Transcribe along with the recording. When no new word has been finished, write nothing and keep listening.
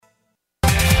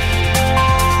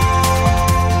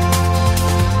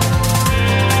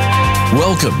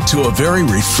Welcome to a very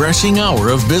refreshing hour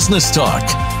of business talk.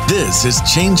 This is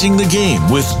Changing the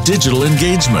Game with Digital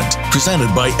Engagement,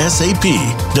 presented by SAP,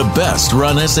 the best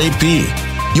run SAP.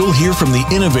 You'll hear from the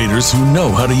innovators who know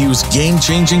how to use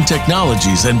game-changing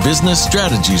technologies and business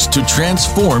strategies to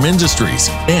transform industries.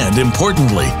 And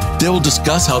importantly, they'll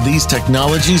discuss how these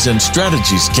technologies and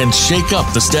strategies can shake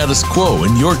up the status quo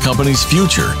in your company's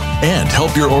future and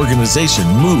help your organization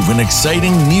move in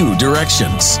exciting new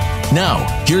directions. Now,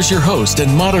 here's your host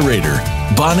and moderator,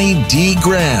 Bonnie D.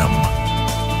 Graham.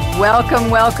 Welcome,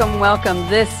 welcome, welcome.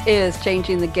 This is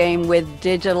Changing the Game with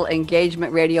Digital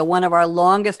Engagement Radio, one of our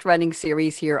longest running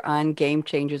series here on Game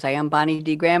Changers. I am Bonnie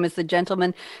D. Graham, as the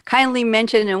gentleman kindly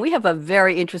mentioned, and we have a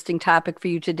very interesting topic for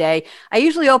you today. I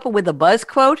usually open with a buzz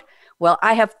quote. Well,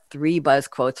 I have 3 buzz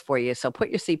quotes for you, so put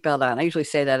your seatbelt on. I usually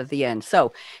say that at the end.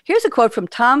 So here's a quote from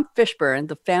Tom Fishburne,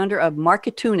 the founder of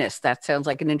Marketunist. That sounds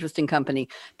like an interesting company.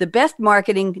 The best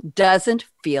marketing doesn't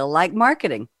feel like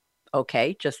marketing.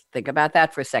 Okay, just think about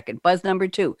that for a second. Buzz number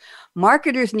 2,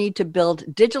 marketers need to build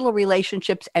digital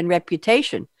relationships and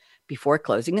reputation before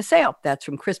closing a sale. That's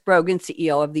from Chris Brogan,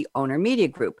 CEO of the Owner Media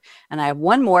Group. And I have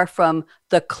one more from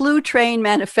the Clue Train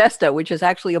Manifesto, which is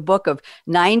actually a book of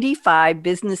 95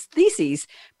 business theses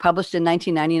published in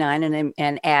 1999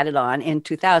 and added on in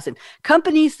 2000.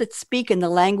 Companies that speak in the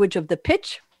language of the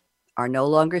pitch are no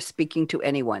longer speaking to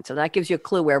anyone. So that gives you a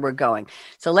clue where we're going.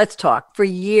 So let's talk. For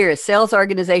years, sales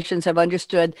organizations have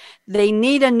understood they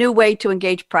need a new way to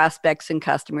engage prospects and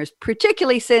customers,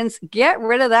 particularly since get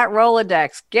rid of that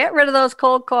Rolodex, get rid of those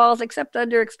cold calls, except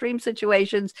under extreme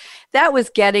situations. That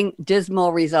was getting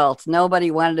dismal results.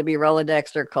 Nobody wanted to be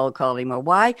Rolodexed or cold called anymore.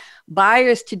 Why?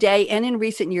 Buyers today and in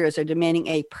recent years are demanding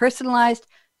a personalized,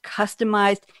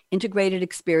 customized, integrated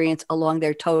experience along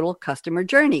their total customer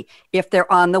journey if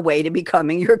they're on the way to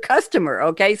becoming your customer.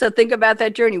 Okay, so think about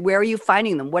that journey. Where are you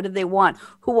finding them? What do they want?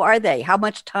 Who are they? How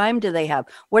much time do they have?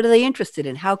 What are they interested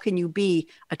in? How can you be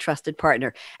a trusted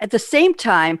partner? At the same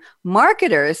time,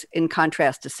 marketers, in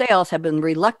contrast to sales, have been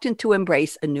reluctant to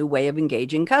embrace a new way of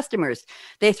engaging customers.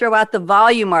 They throw out the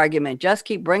volume argument. Just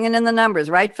keep bringing in the numbers,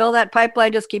 right? Fill that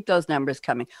pipeline. Just keep those numbers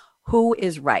coming. Who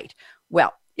is right?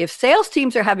 Well, if sales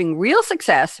teams are having real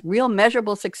success, real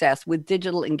measurable success with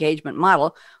digital engagement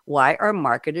model, why are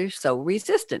marketers so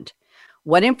resistant?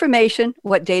 What information,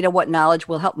 what data, what knowledge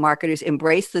will help marketers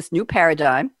embrace this new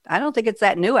paradigm? I don't think it's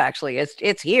that new, actually.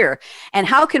 It's here. And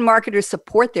how can marketers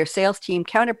support their sales team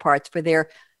counterparts for their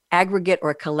aggregate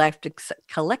or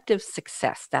collective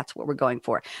success? That's what we're going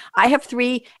for. I have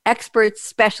 3 experts,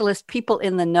 specialists, people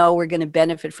in the know. We're going to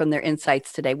benefit from their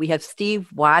insights today. We have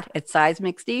Steve Watt at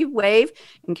Seismic. Steve, wave.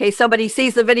 In case somebody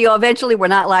sees the video eventually, we're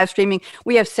not live streaming.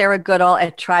 We have Sarah Goodall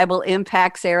at Tribal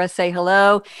Impact. Sarah, say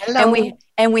hello. Hello.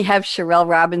 And we have Sherelle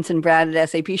Robinson Brown at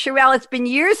SAP. Sherelle, it's been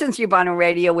years since you've been on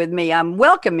radio with me. I'm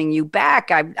welcoming you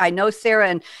back. I know Sarah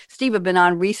and Steve have been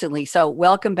on recently, so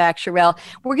welcome back, Sherelle.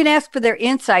 We're going to ask for their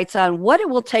insights on what it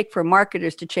will take for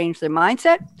marketers to change their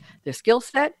mindset, their skill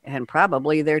set, and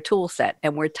probably their tool set.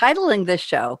 And we're titling this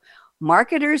show,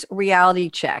 Marketers Reality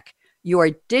Check, Your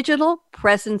Digital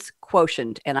Presence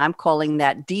Quotient, and I'm calling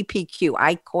that DPQ.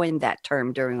 I coined that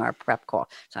term during our prep call,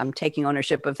 so I'm taking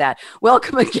ownership of that.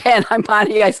 Welcome again. I'm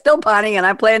Bonnie. I'm still Bonnie, and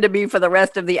I plan to be for the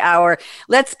rest of the hour.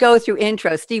 Let's go through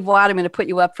intro. Steve Watt, I'm going to put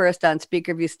you up first on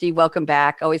speaker view. Steve, welcome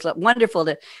back. Always wonderful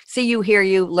to see you, hear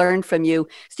you, learn from you.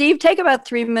 Steve, take about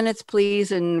 3 minutes,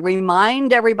 please, and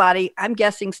remind everybody. I'm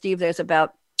guessing, Steve, there's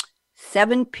about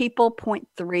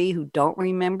 7.3 who don't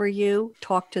remember you.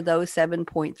 Talk to those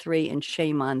 7.3 and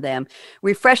shame on them.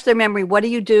 Refresh their memory. What do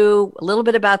you do? A little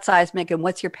bit about Seismic and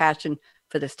what's your passion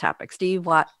for this topic? Steve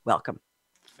Watt, welcome.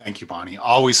 Thank you, Bonnie.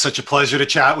 Always such a pleasure to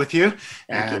chat with you.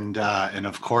 And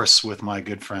of course, with my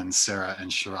good friends, Sarah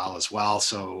and Sherelle as well.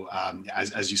 So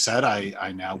as you said,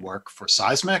 I now work for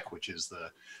Seismic, which is the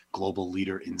global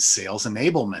leader in sales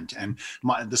enablement. And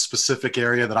the specific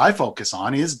area that I focus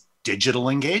on is digital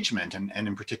engagement and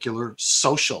in particular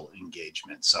social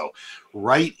engagement. So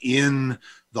right in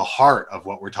the heart of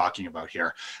what we're talking about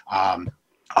here.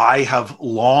 I have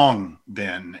long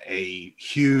been a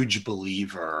huge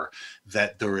believer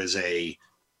that there is a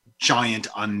giant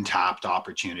untapped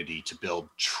opportunity to build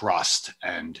trust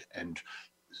and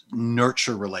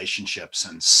nurture relationships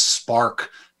and spark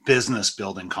business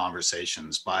building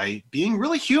conversations by being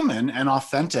really human and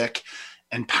authentic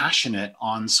and passionate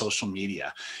on social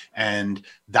media. And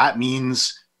that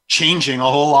means changing a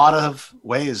whole lot of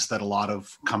ways that a lot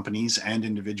of companies and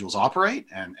individuals operate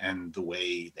and the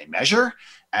way they measure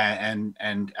and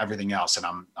everything else. And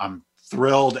I'm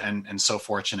thrilled and so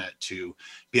fortunate to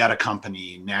be at a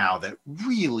company now that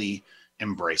really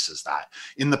embraces that.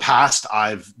 In the past,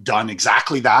 I've done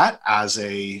exactly that as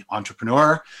a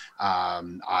entrepreneur.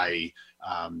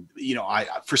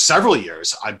 For several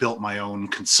years, I built my own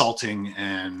consulting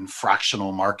and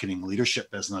fractional marketing leadership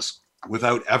business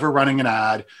without ever running an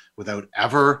ad, without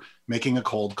ever making a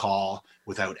cold call,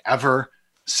 without ever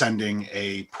sending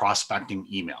a prospecting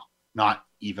email. Not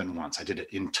even once. I did it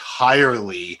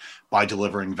entirely by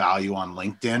delivering value on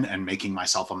LinkedIn and making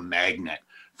myself a magnet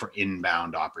for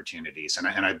inbound opportunities. And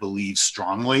I believe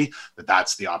strongly that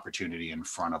that's the opportunity in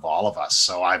front of all of us.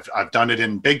 So I've done it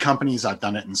in big companies. I've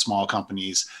done it in small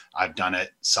companies. I've done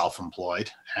it self-employed.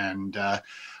 And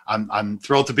I'm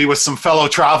thrilled to be with some fellow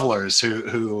travelers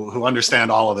who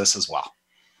understand all of this as well.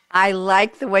 I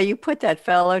like the way you put that,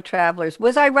 fellow travelers.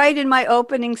 Was I right in my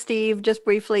opening, Steve, just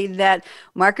briefly, that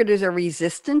marketers are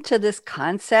resistant to this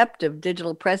concept of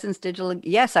digital presence,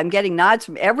 Yes, I'm getting nods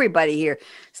from everybody here.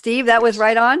 Steve, that was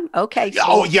right on? Okay.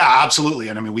 Oh yeah, absolutely.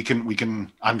 And I mean, we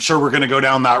can, I'm sure we're going to go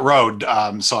down that road.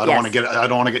 So I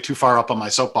don't want to get too far up on my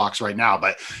soapbox right now,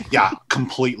 but yeah,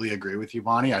 completely agree with you,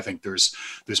 Bonnie. I think there's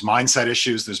mindset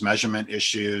issues, there's measurement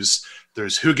issues,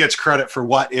 there's who gets credit for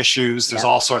what issues. There's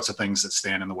all sorts of things that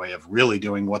stand in the way of really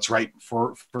doing what's right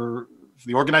for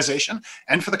the organization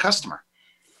and for the customer.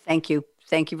 Thank you.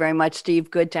 Thank you very much, Steve.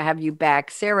 Good to have you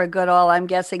back. Sarah Goodall, I'm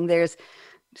guessing there's,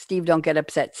 Steve, don't get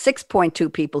upset,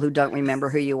 6.2 people who don't remember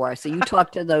who you are. So you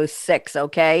talk to those 6,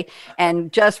 okay? And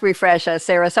just refresh us.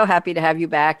 Sarah, so happy to have you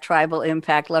back. Tribal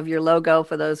Impact. Love your logo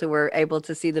for those who were able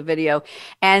to see the video.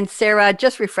 And Sarah,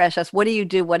 just refresh us. What do you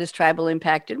do? What is Tribal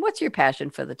Impact? And what's your passion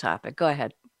for the topic? Go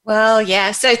ahead. Well,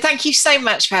 yeah. So thank you so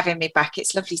much for having me back.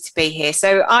 It's lovely to be here.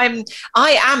 So I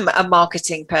am a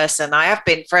marketing person. I have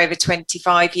been for over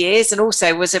 25 years and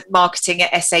also was at marketing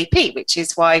at SAP, which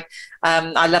is why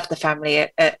I love the family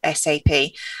at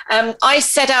SAP.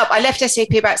 I left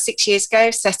SAP about 6 years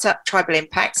ago, set up Tribal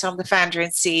Impact. So I'm the founder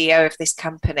and CEO of this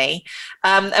company.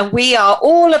 And we are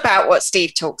all about what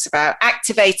Steve talks about,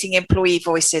 activating employee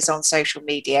voices on social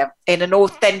media in an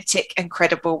authentic and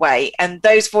credible way. And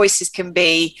those voices can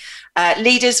be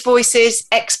leaders' voices,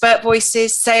 expert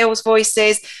voices, sales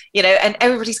voices, and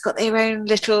everybody's got their own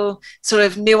little sort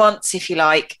of nuance, if you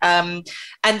like. I'm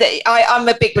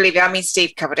a big believer. I mean,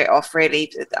 Steve covered it off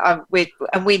really,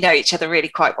 and we know each other really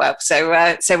quite well.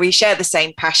 So we share the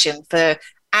same passion for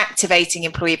activating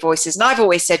employee voices. And I've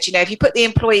always said, if you put the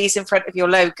employees in front of your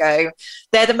logo,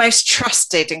 they're the most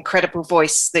trusted and credible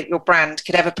voice that your brand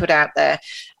could ever put out there.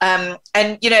 And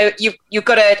you've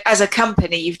got to, as a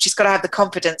company, you've just got to have the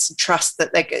confidence and trust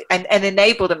that and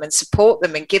enable them and support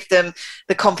them and give them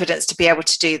the confidence to be able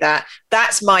to do that.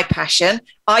 That's my passion.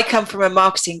 I come from a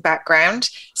marketing background,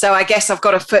 so I guess I've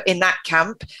got a foot in that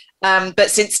camp. But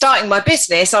since starting my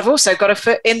business, I've also got a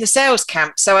foot in the sales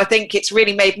camp. So I think it's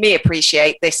really made me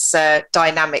appreciate this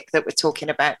dynamic that we're talking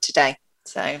about today.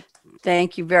 So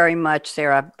thank you very much,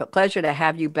 Sarah. But pleasure to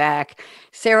have you back.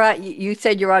 Sarah, you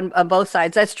said you're on both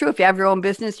sides. That's true. If you have your own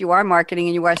business, you are marketing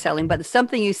and you are selling. But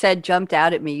something you said jumped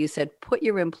out at me. You said, put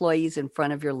your employees in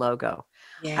front of your logo.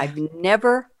 Yeah. I've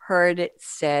never heard it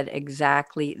said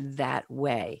exactly that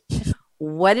way.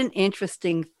 What an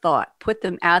interesting thought. Put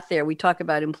them out there. We talk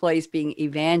about employees being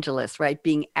evangelists, right?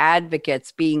 Being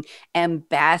advocates, being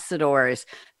ambassadors,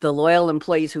 the loyal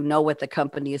employees who know what the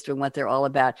company is doing, what they're all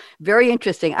about. Very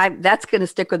interesting. That's going to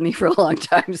stick with me for a long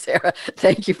time, Sarah.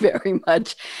 Thank you very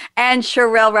much. And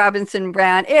Sherelle Robinson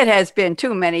Brown, it has been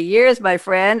too many years, my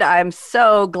friend. I'm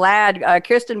so glad.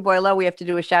 Kirsten Boileau, we have to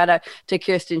do a shout out to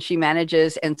Kirsten. She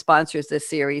manages and sponsors this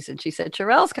series. And she said,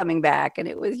 Sherelle's coming back. And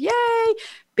it was, yay.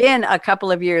 Been a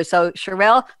couple of years. So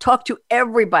Sherelle, talk to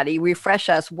everybody, refresh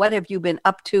us. What have you been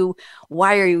up to?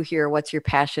 Why are you here? What's your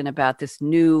passion about this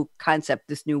new concept,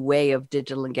 this new way of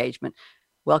digital engagement?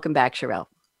 Welcome back, Sherelle.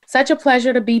 Such a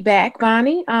pleasure to be back,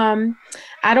 Bonnie.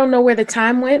 I don't know where the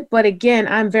time went, but again,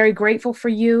 I'm very grateful for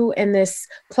you and this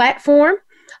platform.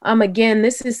 Again,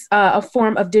 this is a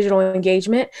form of digital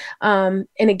engagement. And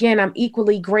again, I'm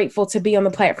equally grateful to be on the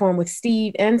platform with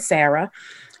Steve and Sarah.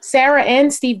 Sarah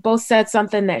and Steve both said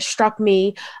something that struck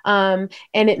me, and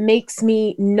it makes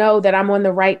me know that I'm on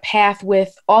the right path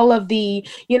with all of the,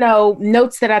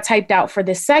 notes that I typed out for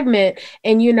this segment.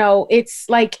 And, it's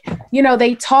like,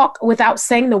 they talk without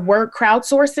saying the word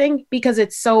crowdsourcing because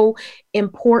it's so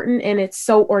important and it's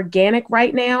so organic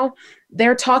right now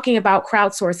they're talking about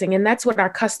crowdsourcing, and that's what our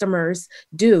customers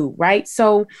do, right?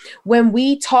 So when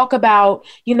we talk about,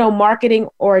 marketing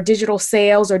or digital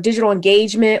sales or digital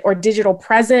engagement or digital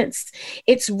presence,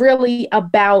 it's really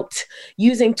about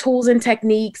using tools and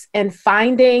techniques and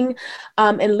finding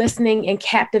and listening and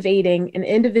captivating an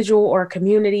individual or a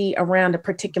community around a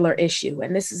particular issue.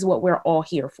 And this is what we're all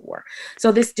here for.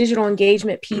 So this digital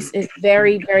engagement piece is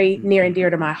very, very near and dear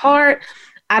to my heart.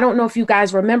 I don't know if you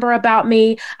guys remember about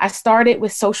me. I started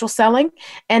with social selling,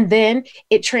 and then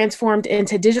it transformed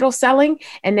into digital selling,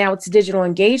 and now it's digital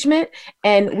engagement.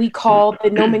 And we call the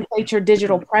nomenclature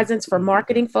digital presence for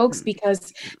marketing folks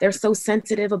because they're so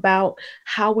sensitive about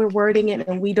how we're wording it,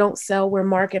 and we don't sell, we're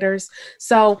marketers.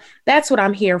 So that's what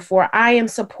I'm here for. I am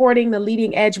supporting the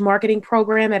Leading Edge Marketing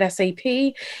Program at SAP,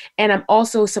 and I'm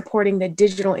also supporting the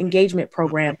digital engagement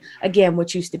program, again,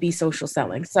 which used to be social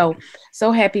selling. So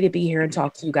happy to be here and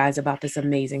talk to you guys about this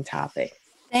amazing topic.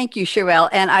 Thank you, Sherelle.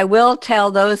 And I will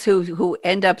tell those who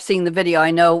end up seeing the video,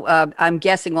 I know, I'm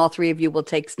guessing all three of you will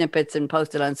take snippets and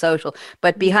post it on social,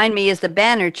 but behind me is the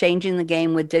banner, Changing the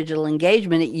Game with Digital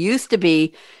Engagement. It used to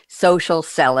be social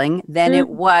selling, then it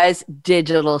was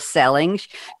digital selling.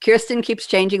 Kirsten keeps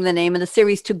changing the name of the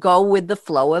series to go with the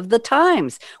flow of the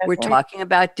times. We're talking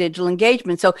about digital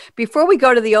engagement. So before we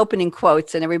go to the opening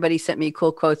quotes, and everybody sent me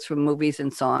cool quotes from movies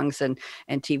and songs and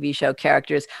TV show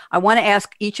characters, I want to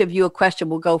ask each of you a question.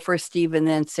 We'll go first, Steve, and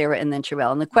then Sarah, and then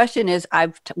Sherelle. And the question is,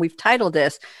 we've titled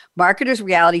this Marketers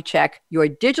Reality Check, Your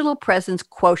Digital Presence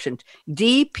Quotient,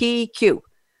 DPQ.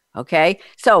 Okay,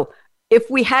 so if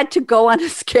we had to go on a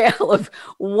scale of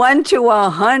 1 to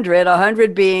 100,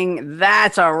 100 being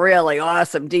that's a really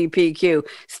awesome DPQ,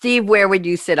 Steve, where would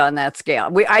you sit on that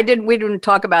scale? We didn't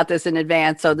talk about this in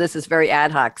advance, so this is very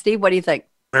ad hoc. Steve, what do you think?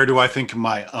 Where do I think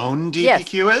my own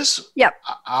DPQ is? Yep.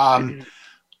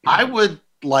 I would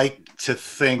like to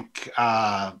think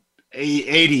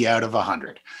 80 out of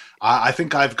 100. I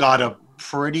think I've got a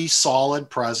pretty solid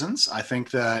presence. I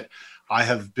think that I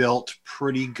have built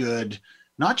pretty good,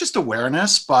 not just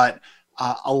awareness, but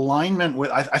alignment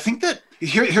with, I think that,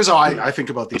 here's how I think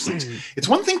about these things. It's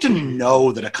one thing to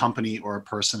know that a company or a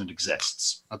person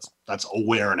exists. That's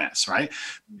awareness, right?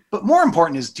 But more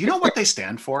important is, do you know what they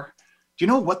stand for? Do you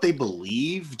know what they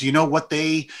believe? Do you know what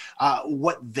they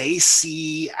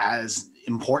see as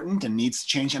important and needs to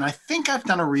change? And I think I've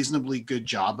done a reasonably good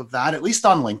job of that, at least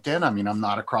on LinkedIn. I mean, I'm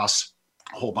not across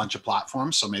a whole bunch of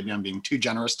platforms, so maybe I'm being too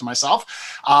generous to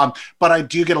myself. But I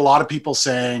do get a lot of people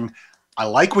saying, I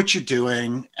like what you're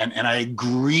doing, and I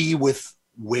agree with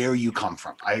where you come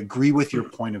from. I agree with your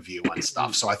point of view on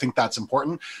stuff. So I think that's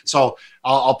important. So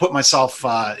I'll put myself,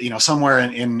 somewhere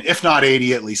in, if not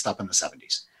 80, at least up in the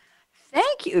 70s.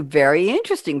 Thank you. Very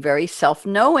interesting. Very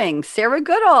self-knowing. Sarah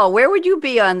Goodall, where would you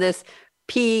be on this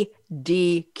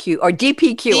PDQ or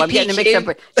DPQ? I'm getting a mix up.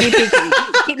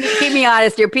 DPQ. keep me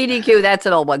honest. Your PDQ, that's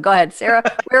an old one. Go ahead, Sarah.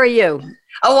 Where are you?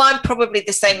 Oh, I'm probably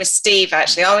the same as Steve,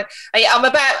 actually.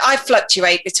 I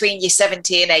fluctuate between your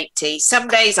 70 and 80. Some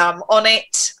days I'm on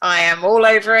it. I am all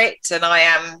over it, and I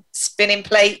am spinning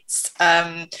plates.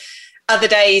 Other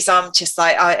days I'm just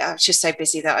like, I'm just so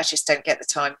busy that I just don't get the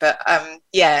time. But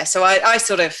so I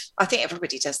think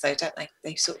everybody does though, don't they?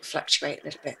 They sort of fluctuate a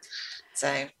little bit.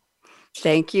 So.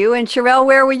 Thank you. And Sherelle,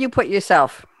 where will you put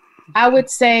yourself? I would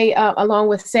say, along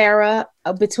with Sarah,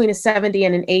 between a 70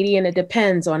 and an 80, and it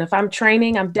depends on if I'm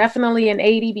training. I'm definitely an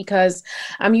 80 because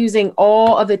I'm using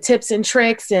all of the tips and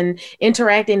tricks and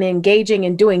interacting and engaging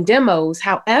and doing demos.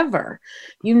 However,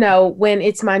 when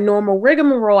it's my normal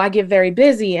rigmarole, I get very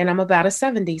busy and I'm about a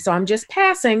 70. So I'm just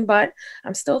passing, but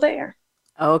I'm still there.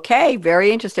 Okay,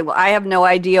 very interesting. Well, I have no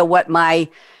idea what my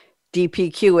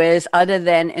DPQ is, other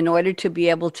than in order to be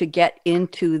able to get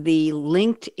into the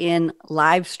LinkedIn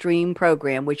live stream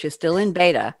program, which is still in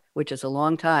beta, which is a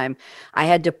long time, I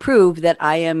had to prove that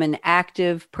I am an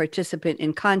active participant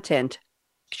in content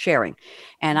sharing.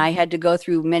 And I had to go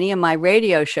through many of my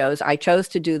radio shows. I chose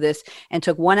to do this and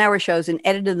took 1 hour shows and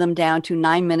edited them down to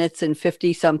 9 minutes and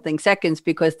 50 something seconds,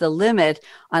 because the limit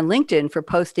on LinkedIn for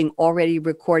posting already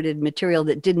recorded material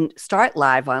that didn't start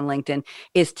live on LinkedIn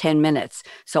is 10 minutes.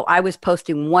 So I was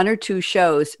posting 1 or 2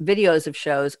 shows, videos of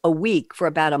shows a week for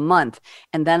about a month.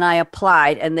 And then I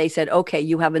applied and they said, okay,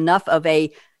 you have enough of a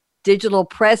digital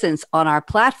presence on our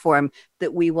platform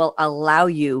that we will allow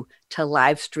you to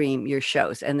live stream your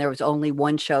shows. And there was only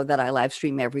one show that I live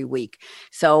stream every week.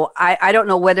 So I don't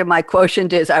know whether my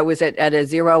quotient is I was at a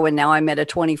 0 and now I'm at a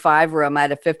 25 or I'm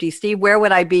at a 50. Steve, where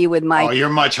would I be with my... Oh, you're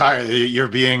much higher. You're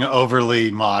being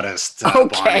overly modest,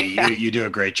 okay. Bonnie. You do a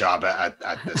great job at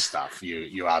this stuff.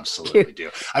 You absolutely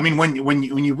do. I mean, when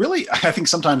you really, I think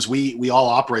sometimes we all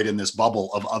operate in this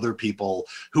bubble of other people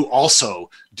who also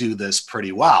do this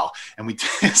pretty well. And we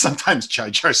sometimes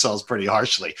judge ourselves pretty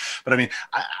harshly. But I mean,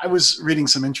 I was reading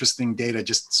some interesting data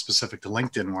just specific to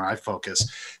LinkedIn where I focus,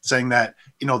 saying that,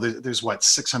 there's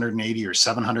 680 or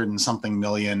 700 and something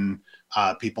million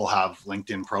people have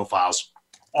LinkedIn profiles.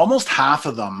 Almost half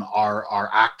of them are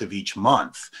active each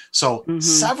month. So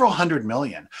several hundred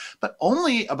million, but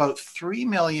only about 3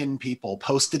 million people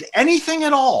posted anything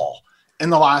at all in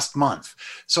the last month.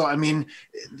 So, I mean,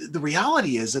 the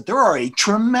reality is that there are a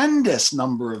tremendous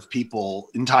number of people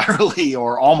entirely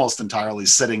or almost entirely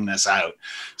sitting this out.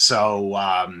 So,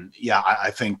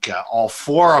 I think all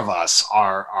four of us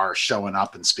are showing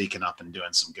up and speaking up and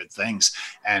doing some good things.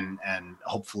 And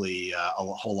hopefully a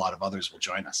whole lot of others will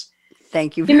join us.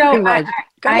 Thank you very much.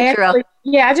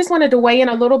 I just wanted to weigh in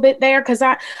a little bit there because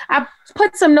I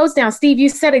put some notes down. Steve, you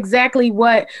said exactly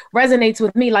what resonates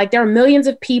with me. Like, there are millions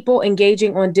of people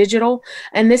engaging on digital,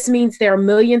 and this means there are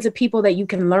millions of people that you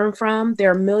can learn from. There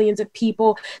are millions of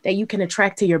people that you can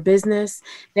attract to your business.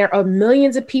 There are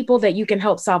millions of people that you can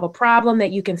help solve a problem,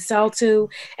 that you can sell to,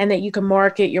 and that you can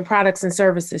market your products and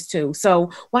services to. So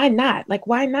why not? Like,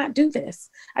 why not do this?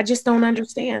 I just don't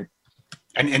understand.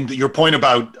 And your point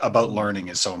about learning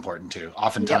is so important too.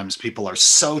 Oftentimes people are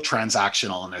so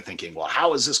transactional and they're thinking, well,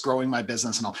 how is this growing my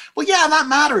business and all? Well, yeah, that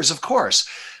matters, of course.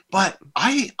 But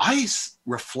I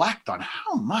reflect on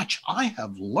how much I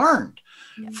have learned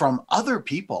from other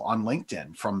people on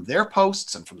LinkedIn, from their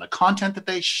posts and from the content that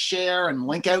they share and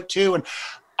link out to. And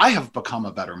I have become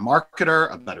a better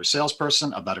marketer, a better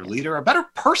salesperson, a better leader, a better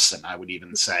person, I would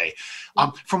even say,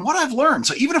 from what I've learned.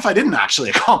 So even if I didn't actually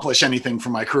accomplish anything for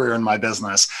my career and my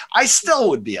business, I still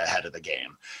would be ahead of the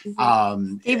game.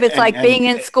 Steve, it's like being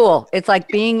in school. It's like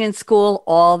being in school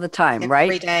all the time, right?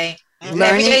 Every day.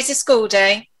 Every day's a school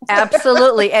day.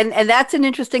 Absolutely. And that's an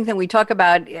interesting thing. We talk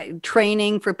about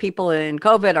training for people in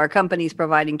COVID, our companies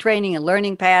providing training and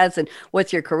learning paths, and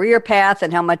what's your career path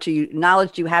and how much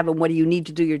knowledge do you have and what do you need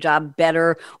to do your job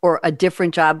better or a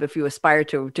different job if you aspire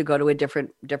to go to a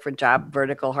different job,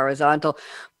 vertical, horizontal.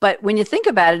 But when you think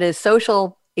about it as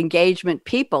social engagement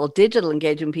people, digital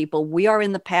engagement people, we are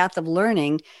in the path of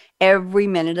learning every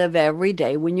minute of every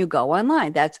day when you go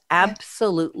online. That's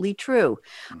absolutely true.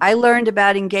 I learned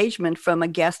about engagement from a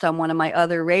guest on one of my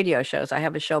other radio shows. I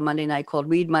have a show Monday night called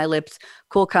Read My Lips,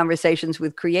 Cool Conversations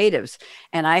with Creatives.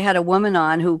 And I had a woman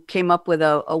on who came up with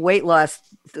a weight loss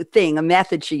thing, a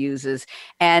method she uses.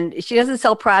 And she doesn't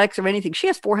sell products or anything. She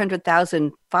has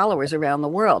 400,000 followers around the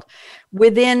world.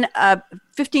 Within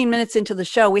 15 minutes into the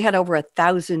show, we had over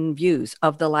 1,000 views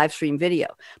of the live stream video.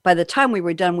 By the time we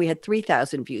were done, we had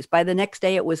 3,000 views. By the next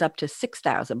day, it was up to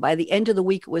 6,000. By the end of the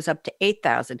week, it was up to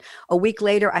 8,000. A week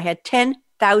later, I had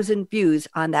 10,000 views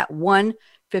on that one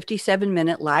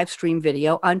 57-minute live stream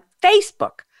video on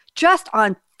Facebook, just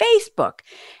on Facebook.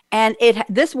 And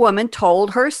this woman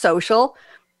told her social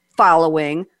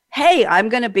following, hey, I'm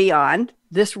going to be on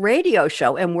this radio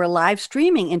show and we're live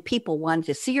streaming, and people wanted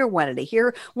to see her, wanted to hear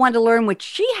her, wanted to learn what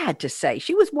she had to say.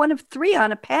 She was one of 3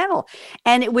 on a panel,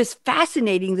 and it was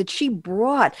fascinating that she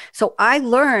brought. So I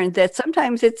learned that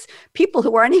sometimes it's people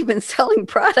who aren't even selling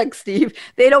products, Steve.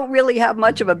 They don't really have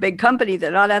much of a big company. They're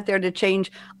not out there to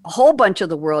change a whole bunch of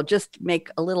the world, just make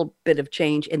a little bit of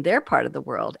change in their part of the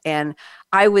world. And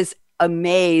I was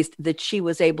amazed that she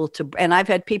was able to, and I've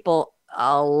had people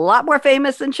a lot more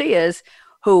famous than she is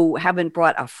who haven't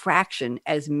brought a fraction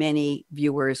as many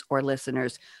viewers or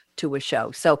listeners to a show.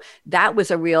 So that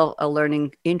was a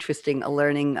learning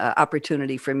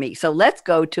opportunity for me. So let's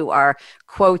go to our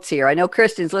quotes here. I know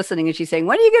Kirsten's listening and she's saying,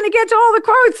 when are you going to get to all the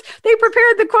quotes? They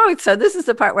prepared the quotes. So this is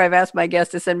the part where I've asked my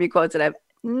guests to send me quotes that have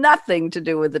nothing to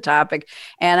do with the topic.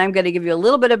 And I'm going to give you a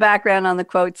little bit of background on the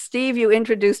quote. Steve, you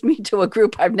introduced me to a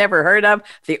group I've never heard of,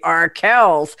 the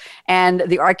Arkells. And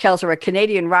the Arkells are a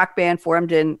Canadian rock band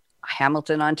formed in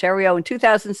Hamilton, Ontario. In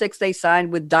 2006, they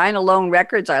signed with Dine Alone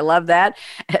Records. I love that.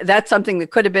 That's something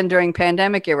that could have been during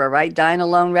pandemic era, right? Dine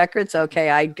Alone Records. Okay,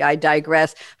 I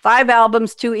digress. 5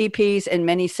 albums, 2 EPs, and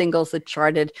many singles that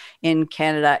charted in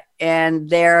Canada. And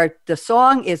the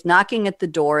song is Knocking at the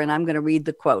Door, and I'm going to read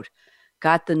the quote.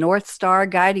 Got the North Star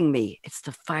guiding me. It's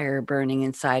the fire burning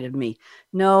inside of me.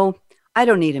 No, I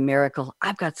don't need a miracle.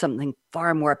 I've got something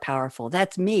far more powerful.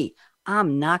 That's me.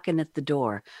 I'm knocking at the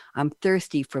door. I'm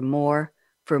thirsty for more,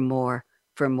 for more,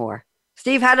 for more.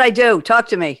 Steve, how did I do? Talk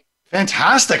to me.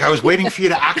 Fantastic. I was waiting for you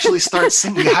to actually start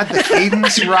singing. You had the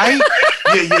cadence right.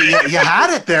 You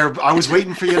had it there. I was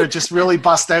waiting for you to just really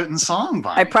bust out in song,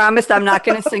 Bonnie. I promised I'm not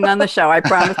going to sing on the show. I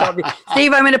promised I'll be.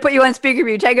 Steve, I'm going to put you on speaker.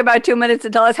 You take about 2 minutes to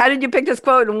tell us, how did you pick this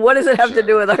quote and what does it have to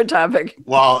do with our topic?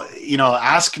 Well,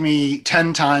 ask me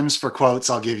 10 times for quotes.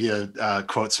 I'll give you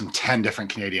quotes from 10 different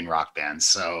Canadian rock bands.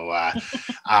 So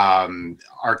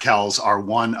Arkells are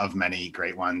one of many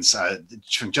great ones.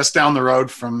 Just down the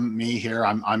road from me here,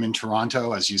 I'm in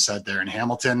Toronto, as you said, they're in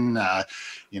Hamilton,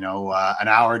 an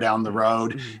hour down the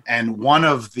road. And one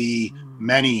of the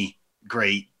many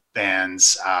great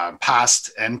bands,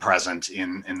 past and present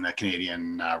in the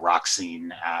Canadian rock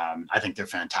scene. I think they're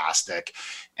fantastic.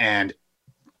 And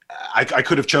I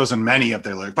could have chosen many of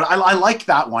their lyrics, but I like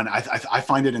that one. I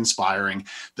find it inspiring.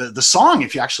 The song,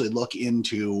 if you actually look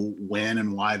into when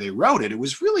and why they wrote it, it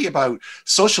was really about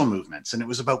social movements, and it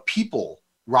was about people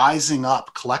rising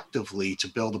up collectively to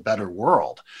build a better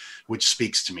world, which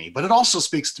speaks to me. But it also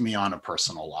speaks to me on a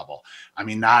personal level. I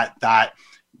mean, that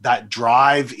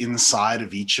drive inside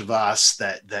of each of us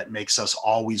that makes us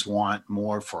always want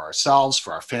more for ourselves,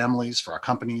 for our families, for our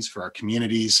companies, for our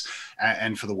communities,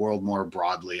 and for the world more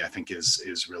broadly, I think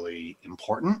is really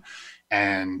important.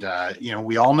 And,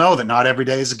 we all know that not every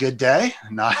day is a good day.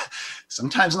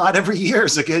 Sometimes not every year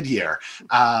is a good year.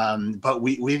 But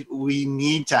we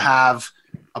need to have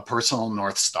a personal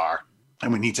North Star,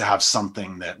 and we need to have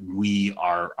something that we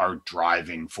are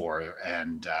driving for.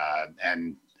 And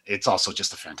it's also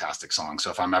just a fantastic song.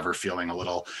 So if I'm ever feeling a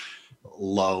little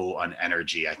low on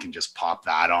energy, I can just pop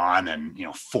that on,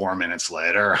 and 4 minutes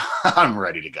later, I'm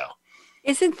ready to go.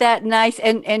 Isn't that nice?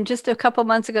 And just a couple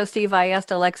months ago, Steve, I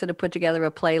asked Alexa to put together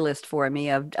a playlist for me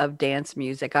of dance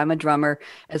music. I'm a drummer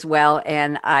as well,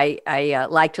 and I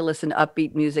like to listen to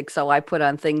upbeat music. So I put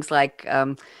on things like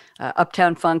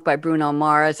Uptown Funk by Bruno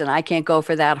Mars, and I Can't Go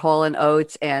for That, Hall &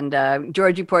 Oates, and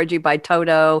Georgie Porgy by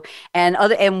Toto,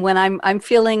 and when I'm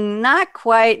feeling not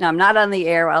quite, and I'm not on the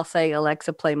air, I'll say,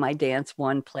 Alexa, play my Dance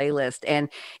One playlist, and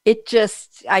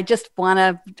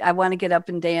I want to get up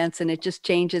and dance, and it just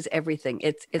changes everything.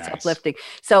 It's nice. Uplifting.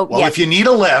 So well, if you need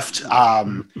a lift,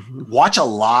 watch a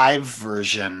live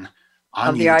version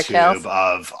on YouTube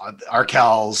of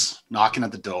Arkells knocking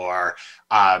at the door.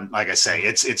 Like I say,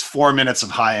 it's 4 minutes of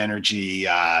high energy,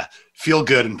 feel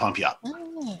good and pump you up.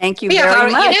 Thank you very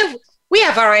much. We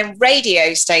have our own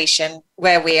radio station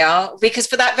where we are, because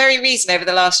for that very reason, over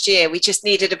the last year, we just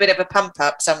needed a bit of a pump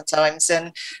up sometimes.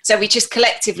 And so we just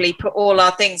collectively put all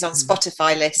our things on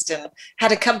Spotify list and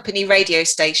had a company radio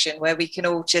station where we can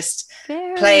all just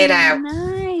play it out.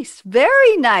 Nice.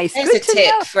 Very nice. There's a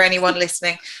tip for anyone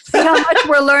listening. See how much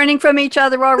we're learning from each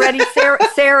other already.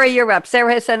 Sarah, you're up.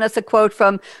 Sarah has sent us a quote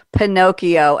from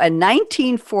Pinocchio, a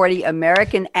 1940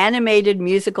 American animated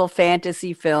musical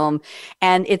fantasy film.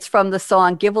 And it's from the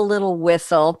song Give a Little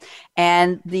Whistle.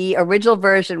 And the original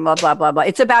version, blah, blah, blah, blah.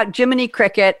 It's about Jiminy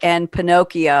Cricket and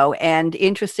Pinocchio. And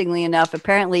interestingly enough,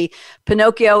 apparently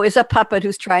Pinocchio is a puppet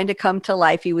who's trying to come to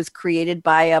life. He was created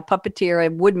by a puppeteer, a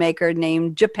woodmaker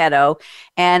named Geppetto.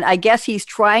 And I guess he's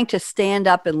trying to stand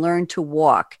up and learn to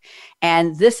walk.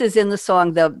 And this is in the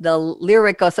song, the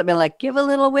lyric goes something like, give a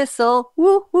little whistle,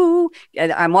 woo, woo.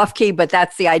 And I'm off key, but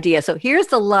that's the idea. So here's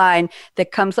the line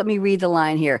that comes. Let me read the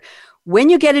line here.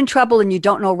 When you get in trouble and you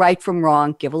don't know right from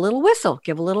wrong, give a little whistle,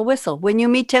 give a little whistle. When you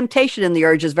meet temptation and the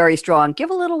urge is very strong,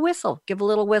 give a little whistle, give a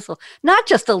little whistle. Not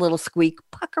just a little squeak,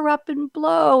 pucker up and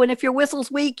blow. And if your whistle's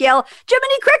weak, yell,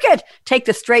 Jiminy Cricket. Take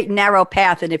the straight and narrow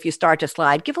path. And if you start to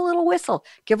slide, give a little whistle,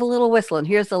 give a little whistle. And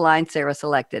here's the line Sarah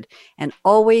selected. And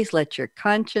always let your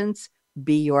conscience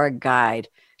be your guide.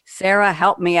 Sarah,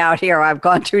 help me out here. I've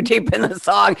gone too deep in the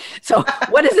song. So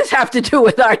what does this have to do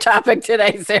with our topic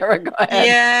today, Sarah? Go ahead.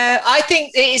 Yeah, I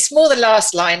think it's more the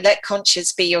last line, let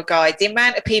conscience be your guide. The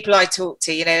amount of people I talk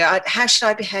to, how should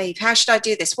I behave? How should I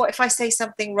do this? What if I say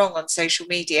something wrong on social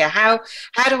media? How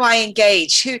do I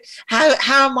engage? How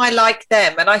am I like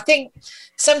them? And I think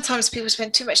sometimes people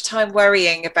spend too much time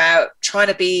worrying about trying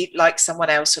to be like someone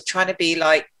else or trying to be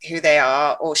like who they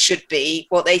are or should be,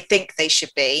 what they think they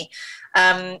should be.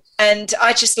 And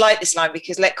I just like this line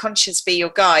because let conscience be your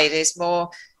guide is more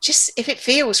just if it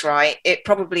feels right, it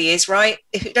probably is right.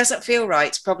 If it doesn't feel right,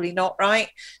 it's probably not right.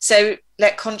 So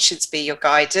let conscience be your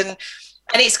guide. And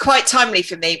it's quite timely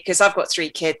for me because I've got 3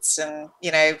 kids and,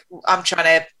 I'm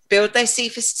trying to build their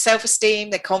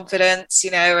self-esteem, their confidence,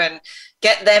 and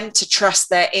get them to trust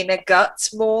their inner gut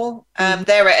more.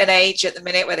 They're at an age at the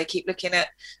minute where they keep looking at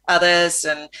others.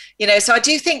 And, so I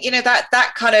do think,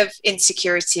 that kind of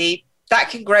insecurity that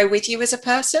can grow with you as a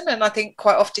person. And I think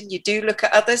quite often you do look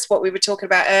at others, what we were talking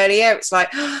about earlier. It's like,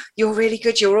 oh, you're really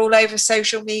good. You're all over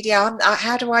social media.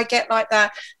 How do I get like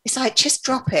that? It's like, just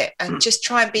drop it and just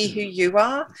try and be who you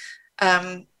are.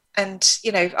 And,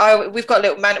 you know, we've got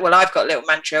a little I've got a little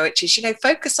mantra, which is, you know,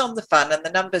 focus on the fun and the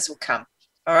numbers will come.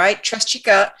 All right. Trust your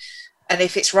gut. And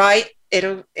if it's right,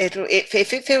 if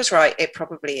it feels right, it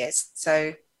probably is.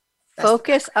 So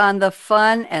focus on the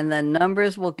fun and the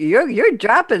numbers will. You're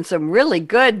dropping some really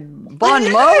good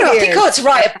bon mot. I think I ought to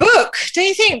write a book. Do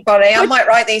you think, Bonnie? I might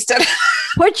write these down.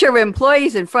 Put your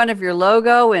employees in front of your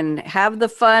logo and have the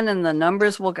fun, and the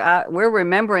numbers will. We're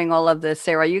remembering all of this,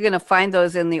 Sarah. You're going to find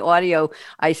those in the audio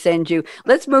I send you.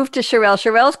 Let's move to Sherelle.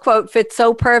 Sherelle's quote fits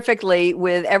so perfectly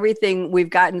with everything we've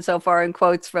gotten so far in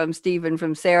quotes from Steve and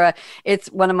from Sarah. It's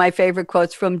one of my favorite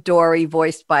quotes from Dory,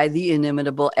 voiced by the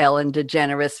inimitable Ellen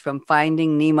DeGeneres from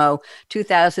Finding Nemo,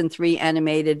 2003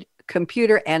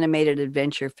 computer animated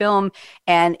adventure film,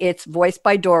 and it's voiced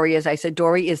by Dory. As I said,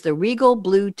 Dory is the regal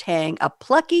blue tang, a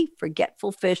plucky,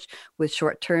 forgetful fish with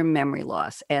short-term memory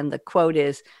loss. And the quote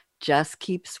is, just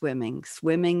keep swimming,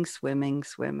 swimming, swimming,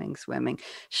 swimming, swimming.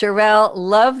 Sherelle,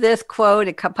 love this quote.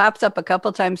 It pops up a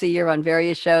couple times a year on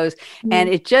various shows, and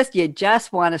you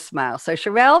just want to smile. So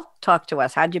Sherelle, talk to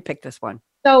us. How'd you pick this one?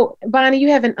 So, Bonnie, you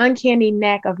have an uncanny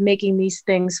knack of making these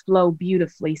things flow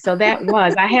beautifully. So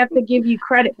I have to give you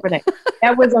credit for that.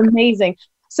 That was amazing.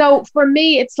 So for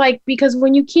me, it's like, because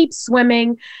when you keep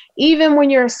swimming, even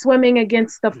when you're swimming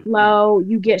against the flow,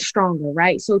 you get stronger,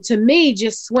 right? So to me,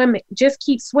 just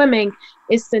keep swimming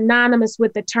is synonymous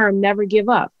with the term never give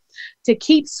up. To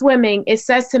keep swimming, it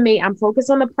says to me, I'm focused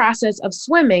on the process of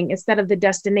swimming instead of the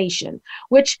destination,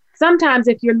 which sometimes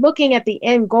if you're looking at the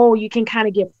end goal, you can kind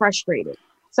of get frustrated.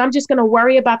 So I'm just going to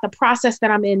worry about the process that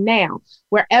I'm in now.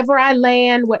 Wherever I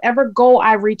land, whatever goal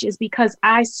I reach is because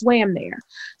I swam there.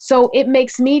 So it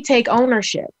makes me take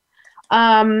ownership.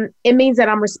 It means that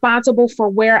I'm responsible for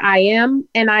where I am,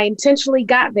 and I intentionally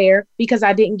got there because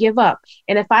I didn't give up.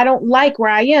 And if I don't like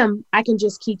where I am, I can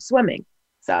just keep swimming.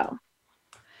 So.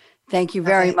 Thank you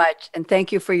very much. And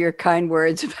thank you for your kind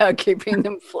words about keeping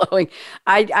them flowing.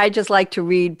 I just like to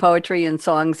read poetry and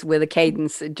songs with a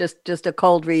cadence, just a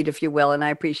cold read, if you will. And I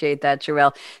appreciate that,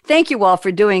 Sherelle. Thank you all for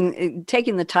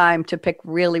taking the time to pick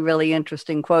really, really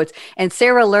interesting quotes. And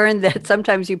Sarah learned that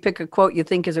sometimes you pick a quote you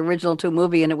think is original to a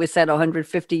movie, and it was said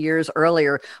 150 years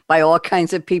earlier by all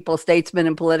kinds of people, statesmen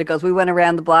and politicals. We went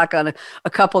around the block on a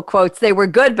couple quotes. They were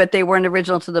good, but they weren't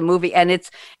original to the movie. And it's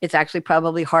actually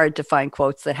probably hard to find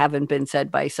quotes that haven't been said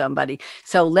by somebody.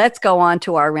 So let's go on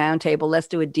to our roundtable. Let's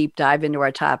do a deep dive into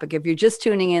our topic. If you're just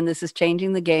tuning in, this is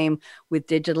Changing the Game with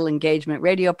Digital Engagement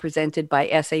Radio, presented by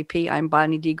SAP. I'm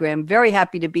Bonnie D. Graham. Very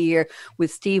happy to be here with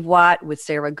Steve Watt, with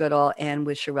Sarah Goodall, and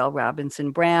with Sherelle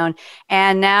Robinson Brown.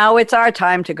 And now it's our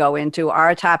time to go into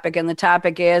our topic. And the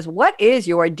topic is, what is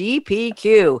your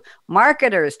DPQ?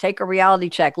 Marketers, take a reality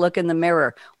check. Look in the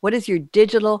mirror. What is your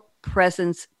digital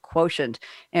presence quotient?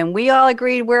 And we all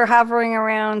agreed we're hovering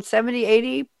around 70,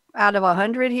 80 out of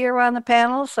 100 here on the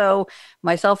panel. So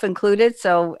myself included.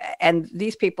 So, and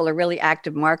these people are really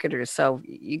active marketers. So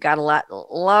you got a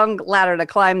long ladder to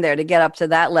climb there to get up to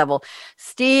that level.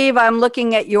 Steve, I'm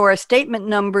looking at your statement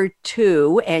number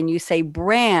 2, and you say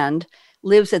brand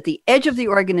lives at the edge of the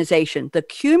organization. The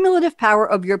cumulative power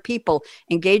of your people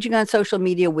engaging on social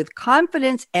media with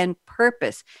confidence and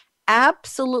purpose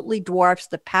absolutely dwarfs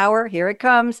the power, here it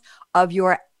comes, of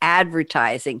your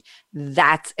advertising.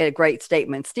 That's a great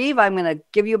statement. Steve, I'm going to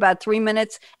give you about 3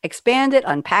 minutes, expand it,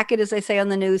 unpack it, as they say on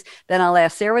the news. Then I'll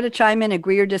ask Sarah to chime in,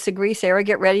 agree or disagree. Sarah,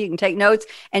 get ready. You can take notes.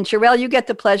 And Sherelle, you get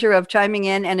the pleasure of chiming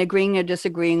in and agreeing or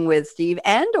disagreeing with Steve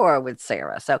and or with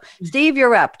Sarah. So Steve,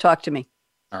 you're up. Talk to me.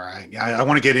 All right. Yeah, I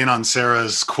want to get in on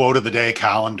Sarah's quote of the day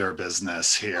calendar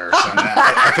business here. So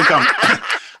I think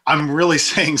I'm really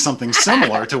saying something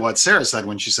similar to what Sarah said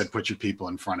when she said, put your people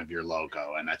in front of your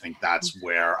logo. And I think that's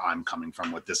where I'm coming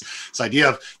from with this idea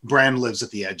of brand lives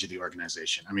at the edge of the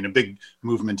organization. I mean, a big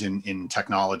movement in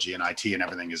technology and IT and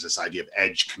everything is this idea of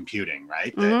edge computing,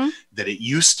 right? Mm-hmm. That it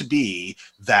used to be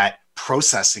that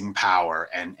processing power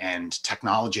and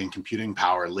technology and computing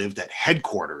power lived at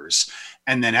headquarters.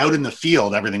 And then out in the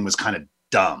field, everything was kind of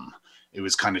dumb. It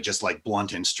was kind of just like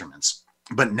blunt instruments.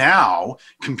 But now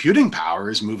computing power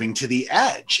is moving to the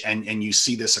edge, and you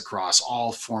see this across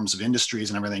all forms of industries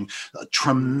and everything.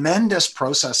 Tremendous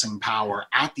processing power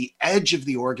at the edge of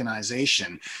the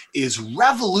organization is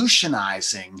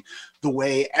revolutionizing the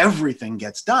way everything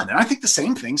gets done. And I think the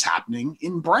same thing's happening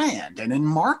in brand and in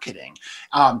marketing.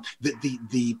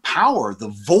 The power,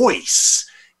 the voice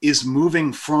is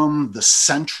moving from the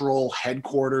central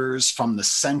headquarters, from the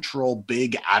central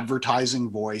big advertising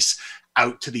voice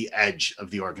out to the edge of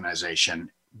the organization,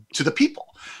 to the people.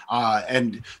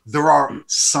 And there are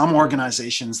some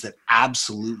organizations that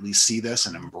absolutely see this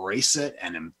and embrace it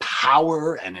and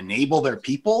empower and enable their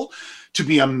people to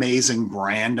be amazing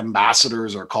brand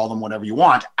ambassadors, or call them whatever you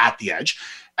want, at the edge.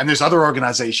 And there's other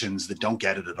organizations that don't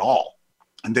get it at all.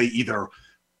 And they either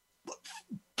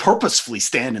purposefully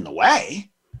stand in the way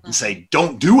and say,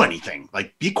 don't do anything,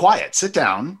 like be quiet, sit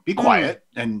down, be quiet,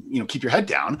 and keep your head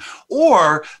down,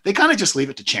 or they kind of just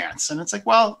leave it to chance. And it's like,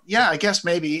 well, yeah, I guess,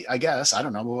 I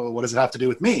don't know, what does it have to do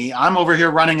with me? I'm over here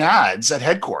running ads at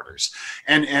headquarters.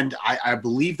 And I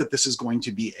believe that this is going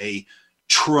to be a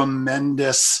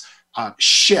tremendous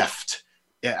shift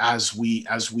as we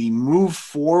move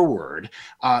forward,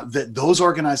 that those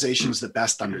organizations that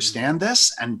best understand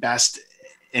this and best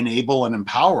enable and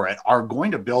empower it are going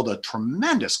to build a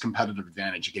tremendous competitive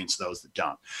advantage against those that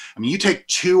don't. I mean, you take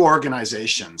two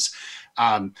organizations,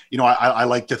 I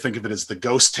like to think of it as the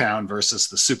ghost town versus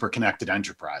the super connected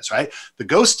enterprise, right? The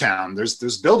ghost town,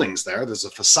 there's buildings there, there's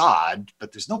a facade,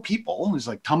 but there's no people. There's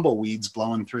like tumbleweeds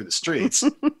blowing through the streets.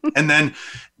 And then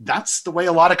that's the way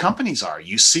a lot of companies are.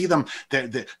 You see them,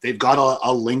 they've got a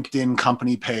LinkedIn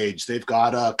company page, they've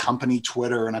got a company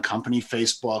Twitter and a company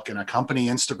Facebook and a company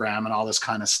Instagram and all this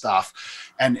kind of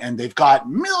stuff. And they've got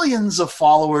millions of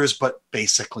followers, but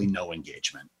basically no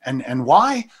engagement. And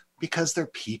why? Because their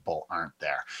people aren't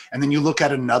there. And then you look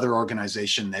at another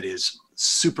organization that is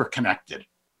super connected,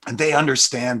 and they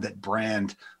understand that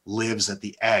brand lives at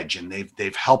the edge, and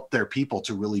they've helped their people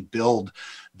to really build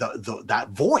that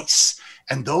voice.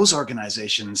 And those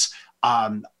organizations,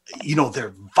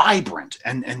 they're vibrant,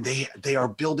 and they are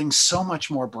building so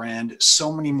much more brand,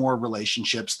 so many more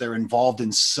relationships. They're involved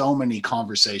in so many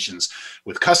conversations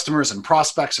with customers and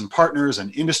prospects and partners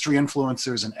and industry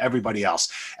influencers and everybody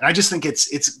else. And I just think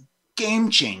it's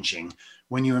game changing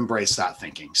when you embrace that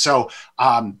thinking. So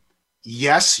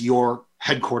yes, your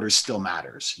headquarters still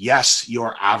matters. Yes,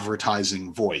 your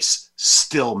advertising voice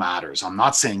still matters. I'm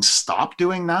not saying stop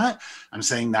doing that. I'm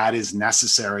saying that is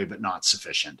necessary, but not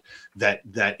sufficient.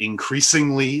 That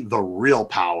increasingly the real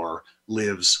power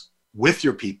lives with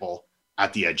your people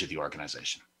at the edge of the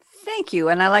organization. Thank you.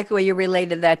 And I like the way you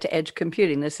related that to edge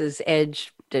computing. This is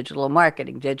edge digital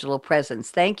marketing, digital presence.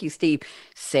 Thank you, Steve.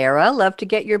 Sarah, love to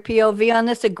get your POV on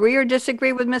this. Agree or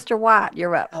disagree with Mr. Watt?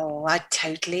 You're up. Oh, I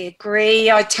totally agree.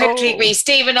 Agree.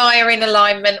 Steve and I are in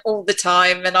alignment all the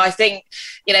time. And I think,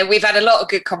 we've had a lot of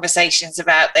good conversations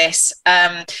about this.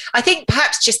 I think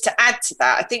perhaps just to add to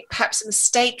that, I think perhaps a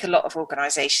mistake a lot of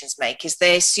organizations make is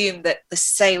they assume that the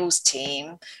sales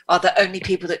team are the only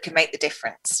people that can make the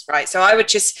difference, right? So I would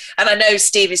and I know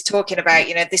Steve is talking about,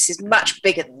 this is much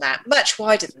bigger than that, much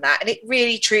wider than that. And it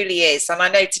really, truly is. And I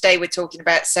know today we're talking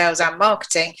about sales and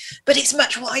marketing, but it's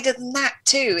much wider than that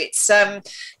too. It's,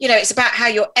 it's about how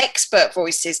your expert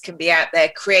voices can be out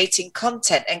there creating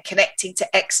content and connecting to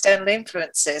external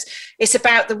influencers. It's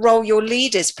about the role your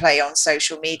leaders play on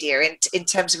social media in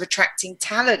terms of attracting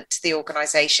talent to the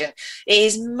organization. It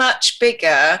is much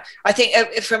bigger. I think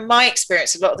from my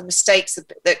experience, a lot of the mistakes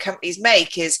that companies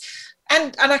make is,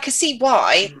 and I can see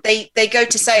why they go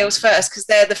to sales first, because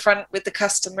they're the front with the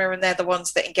customer and they're the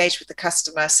ones that engage with the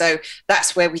customer. So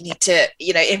that's where we need to,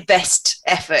 invest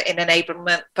effort in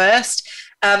enablement first.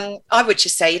 I would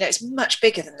just say, it's much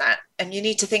bigger than that, and you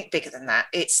need to think bigger than that.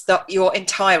 It's your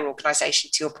entire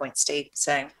organization, to your point, Steve.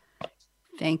 So.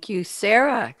 Thank you,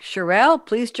 Sarah. Sherelle,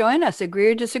 please join us. Agree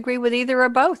or disagree with either or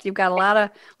both? You've got a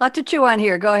lot to chew on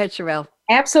here. Go ahead, Sherelle.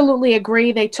 Absolutely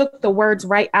agree. They took the words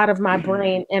right out of my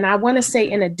brain. And I want to say,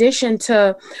 in addition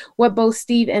to what both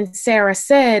Steve and Sarah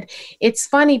said, it's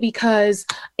funny because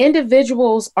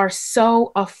individuals are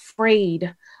so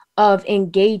afraid of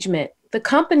engagement. The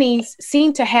companies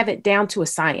seem to have it down to a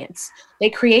science. They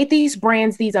create these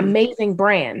brands, these amazing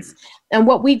brands. And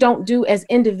what we don't do as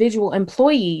individual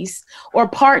employees or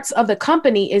parts of the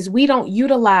company is we don't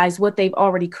utilize what they've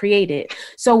already created.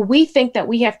 So we think that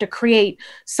we have to create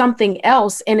something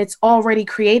else, and it's already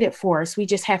created for us. We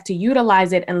just have to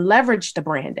utilize it and leverage the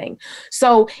branding.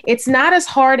 So it's not as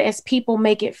hard as people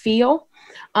make it feel.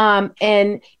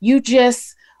 And you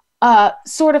just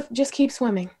sort of just keep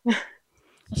swimming.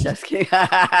 Just kidding.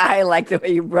 I like the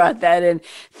way you brought that in.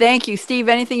 Thank you, Steve.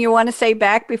 Anything you want to say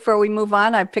back before we move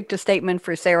on? I picked a statement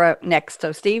for Sarah next.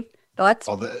 So, Steve, thoughts?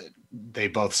 Well, they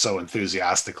both so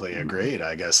enthusiastically agreed.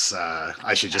 I guess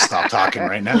I should just stop talking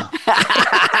right now.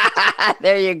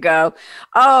 There you go.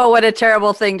 Oh, what a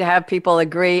terrible thing to have people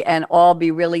agree and all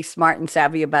be really smart and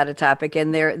savvy about a topic.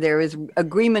 And there is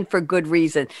agreement for good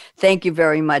reason. Thank you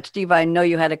very much. Diva, I know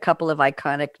you had a couple of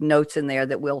iconic notes in there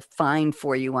that we'll find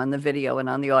for you on the video and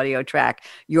on the audio track.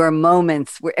 Your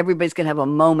moments, where everybody's going to have a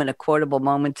moment, a quotable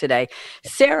moment today.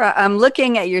 Sarah, I'm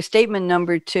looking at your statement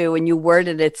number 2, and you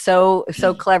worded it so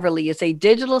cleverly. You say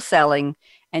digital selling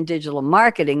and digital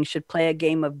marketing should play a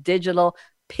game of digital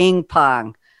ping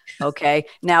pong. Okay.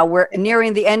 Now we're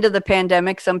nearing the end of the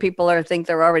pandemic. Some people think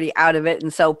they're already out of it.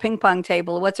 And so ping pong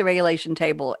table, what's a regulation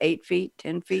table? 8 feet,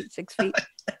 10 feet, 6 feet.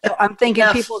 So I'm thinking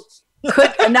people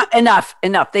could enough.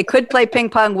 They could play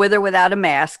ping pong with or without a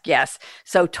mask. Yes.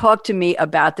 So talk to me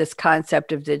about this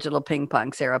concept of digital ping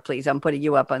pong, Sarah, please. I'm putting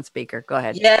you up on speaker. Go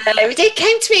ahead. Yeah, it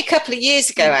came to me a couple of years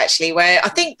ago, actually, where I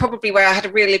think probably where I had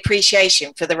a real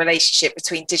appreciation for the relationship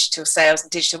between digital sales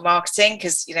and digital marketing,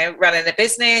 because, running a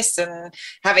business and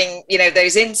having,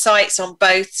 those insights on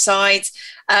both sides.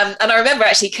 And I remember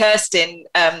actually Kirsten,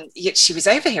 she was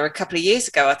over here a couple of years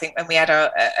ago, I think, when we had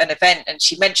an event, and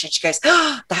she mentioned, she goes,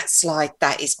 "Oh, that slide,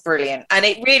 that is brilliant." And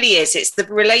it really is. It's the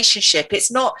relationship.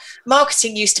 It's not,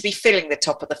 marketing used to be filling the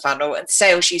top of the funnel and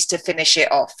sales used to finish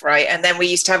it off, right? And then we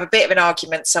used to have a bit of an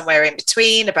argument somewhere in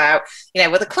between about,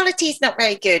 well, the quality is not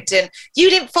very good and you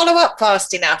didn't follow up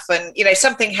fast enough. And,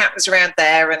 something happens around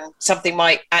there and something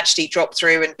might actually drop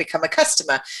through and become a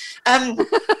customer.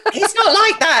 It's not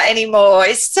like that anymore.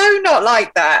 It's so not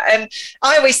like that. And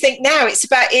I always think now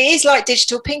it is like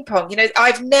digital ping pong.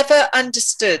 I've never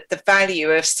understood the value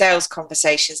of sales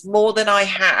conversations more than I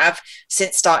have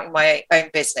since starting my own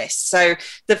business. So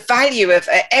the value of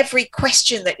every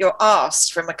question that you're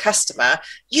asked from a customer,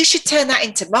 you should turn that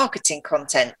into marketing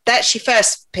content. That's your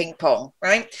first ping pong,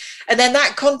 right? And then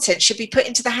that content should be put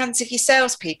into the hands of your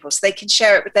salespeople so they can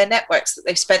share it with their networks that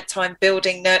they've spent time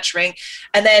building, nurturing,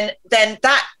 and then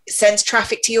that sends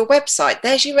traffic to your website.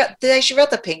 There's your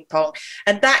other ping pong,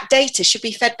 and that data should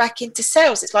be fed back into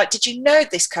sales. It's like, did you know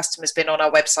this customer's been on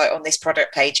our website on this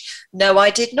product page? No, I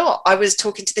did not. I was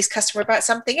talking to this customer about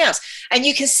something else. And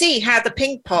you can see how the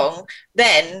ping pong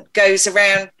then goes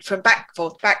around from back,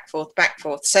 forth.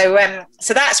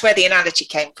 So that's where the analogy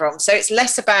came from. So it's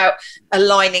less about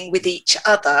aligning with each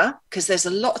other, because there's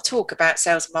a lot of talk about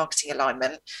sales and marketing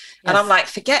alignment. Yes. And I'm like,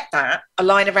 forget that,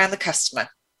 align around the customer.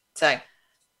 So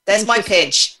there's my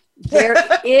pitch. There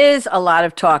is a lot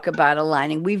of talk about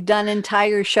aligning. We've done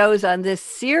entire shows on this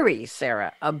series,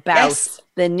 Sarah, about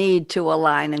the need to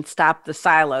align and stop the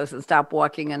silos and stop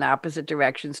walking in opposite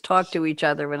directions, talk to each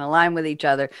other and align with each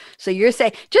other. So you're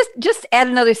saying, just add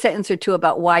another sentence or two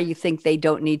about why you think they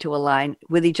don't need to align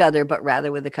with each other, but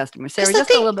rather with the customer. Sarah,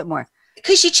 just a little bit more.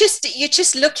 Because you're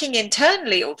just looking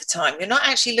internally all the time. You're not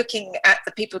actually looking at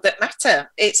the people that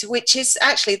matter. Which is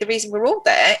actually the reason we're all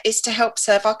there, is to help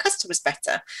serve our customers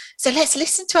better. So let's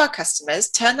listen to our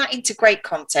customers, turn that into great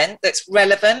content that's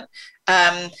relevant,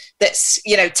 that's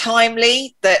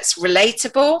timely, that's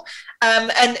relatable.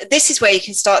 And this is where you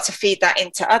can start to feed that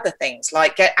into other things,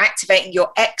 like activating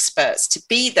your experts to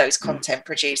be those content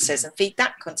producers and feed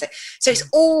that content. So it's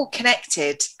all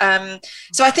connected.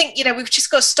 So I think, we've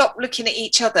just got to stop looking at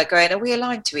each other going, are we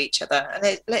aligned to each other?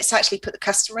 And let's actually put the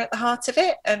customer at the heart of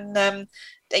it. And,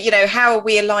 how are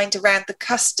we aligned around the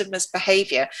customer's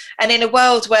behavior? And in a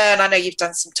world where, and I know you've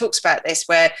done some talks about this,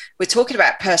 where we're talking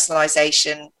about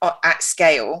personalization at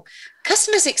scale,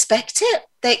 customers expect it.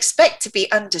 They expect to be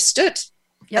understood.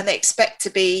 Yep. And they expect to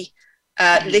be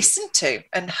listened to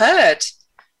and heard.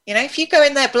 If you go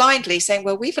in there blindly saying,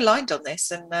 well, we've aligned on this,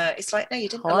 and it's like, no, you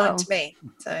didn't align to me.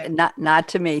 So not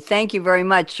to me. Thank you very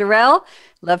much. Sherelle,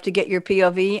 love to get your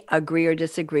POV, agree or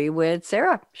disagree with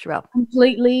Sarah. Sherelle.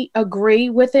 Completely agree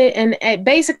with it. And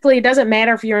basically, it doesn't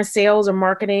matter if you're in sales or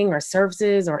marketing or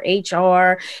services or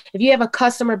HR. If you have a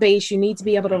customer base, you need to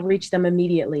be able to reach them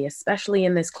immediately, especially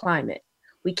in this climate.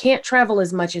 We can't travel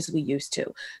as much as we used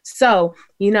to. So,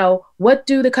 what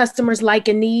do the customers like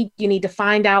and need? You need to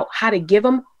find out how to give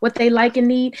them what they like and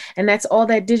need. And that's all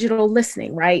that digital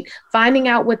listening, right? Finding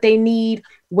out what they need.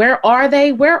 Where are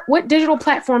they? What digital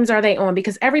platforms are they on?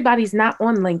 Because everybody's not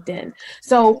on LinkedIn.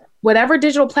 So whatever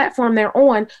digital platform they're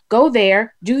on, go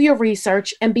there, do your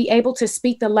research, and be able to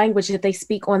speak the language that they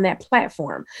speak on that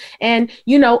platform. And,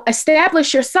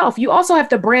 establish yourself. You also have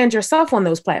to brand yourself on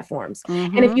those platforms.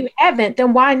 Mm-hmm. And if you haven't,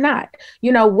 then why not?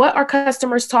 What are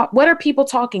customers what are people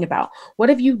talking about? What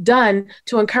have you done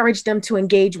to encourage them to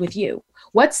engage with you?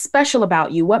 What's special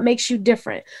about you? What makes you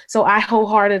different? So I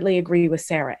wholeheartedly agree with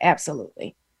Sarah.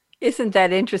 Absolutely. Isn't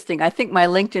that interesting? I think my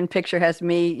LinkedIn picture has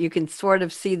me. You can sort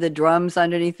of see the drums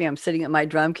underneath me. I'm sitting at my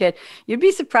drum kit. You'd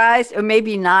be surprised, or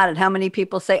maybe not, at how many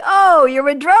people say, "Oh, you're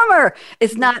a drummer."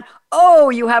 It's not,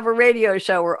 "Oh, you have a radio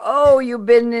show," or "Oh, you've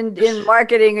been in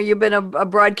marketing, or you've been a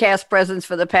broadcast presence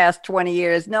for the past 20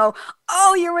 years. No,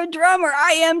 "Oh, you're a drummer.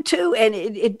 I am too." And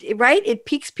it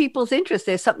piques people's interest.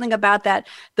 There's something about that,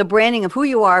 the branding of who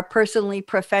you are personally,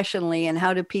 professionally, and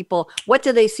how do people, what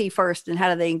do they see first and how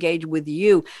do they engage with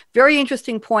you? Very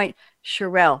interesting point,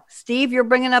 Sherelle. Steve, you're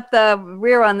bringing up the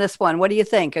rear on this one. What do you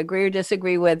think? Agree or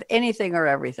disagree with anything or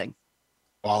everything?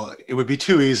 Well, it would be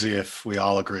too easy if we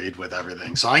all agreed with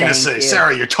everything. So I'm going to say,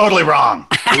 Sarah, you're totally wrong.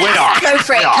 You're way off. Go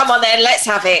for it. Come on then. Let's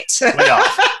have it. Way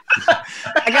off.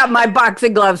 I got my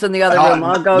boxing gloves in the other room.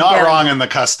 I'll go Not get wrong them. in the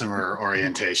customer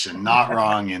orientation. Not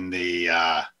wrong in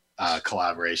the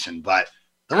collaboration, but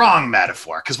the wrong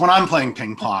metaphor. Because when I'm playing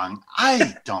ping pong,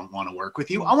 I don't want to work with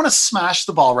you. I want to smash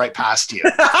the ball right past you.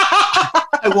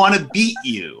 I want to beat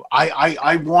you.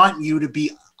 I want you to be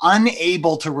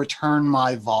unable to return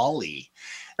my volley.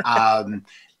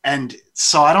 And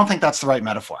so I don't think that's the right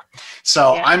metaphor.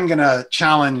 So I'm going to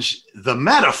challenge the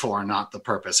metaphor, not the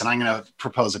purpose. And I'm going to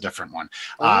propose a different one,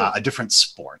 a different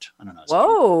sport. I don't know.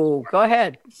 Whoa, go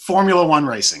ahead. Formula One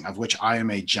racing, of which I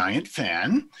am a giant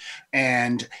fan.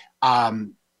 And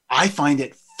I find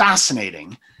it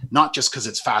fascinating, not just because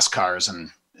it's fast cars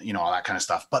and all that kind of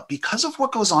stuff, but because of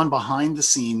what goes on behind the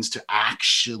scenes to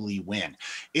actually win.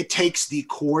 It takes the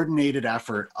coordinated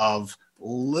effort of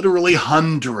literally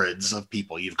hundreds of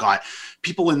people. You've got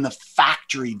people in the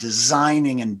factory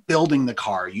designing and building the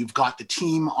car. You've got the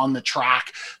team on the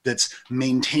track that's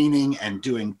maintaining and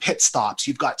doing pit stops.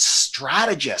 You've got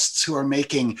strategists who are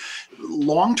making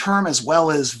long-term as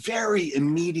well as very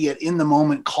immediate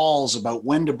in-the-moment calls about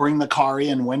when to bring the car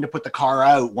in, when to put the car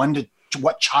out,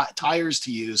 what tires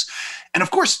to use. And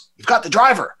of course, you've got the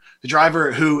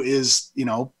driver who is,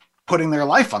 putting their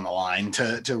life on the line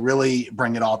to really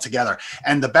bring it all together.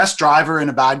 And the best driver in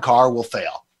a bad car will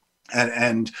fail.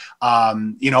 And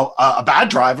a bad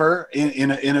driver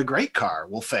in a great car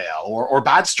will fail, or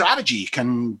bad strategy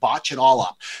can botch it all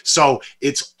up. So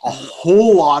it's a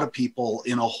whole lot of people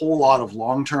in a whole lot of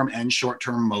long-term and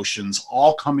short-term motions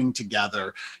all coming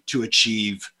together to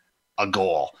achieve a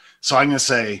goal. So I'm going to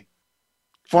say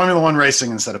Formula One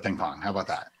racing instead of ping pong. How about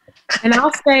that? And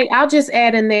I'll just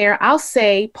add in there, I'll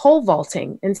say pole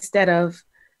vaulting instead of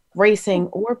racing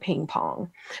or ping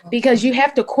pong, because you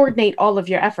have to coordinate all of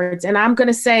your efforts. And I'm going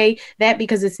to say that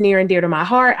because it's near and dear to my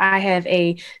heart. I have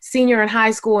a senior in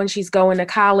high school and she's going to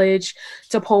college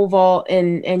to pole vault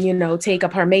and take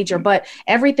up her major, but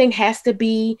everything has to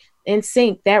be in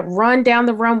sync. That run down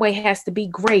the runway has to be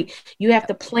great. You have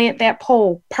to plant that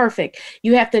pole perfect.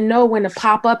 You have to know when to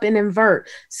pop up and invert.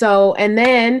 So, and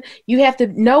then you have to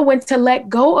know when to let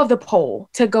go of the pole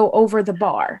to go over the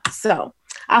bar. So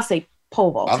I'll say pole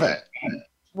vault. Love it.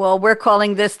 Well, we're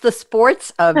calling this the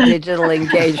sports of digital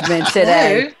engagement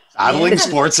today. Battling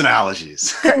sports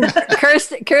analogies.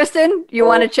 Kirsten, you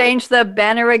want to change the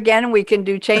banner again? We can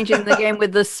do changing the game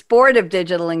with the sport of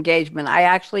digital engagement.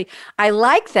 I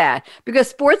like that because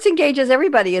sports engages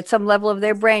everybody at some level of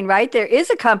their brain, right? There is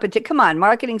a competition. Come on,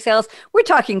 marketing, sales, we're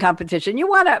talking competition. You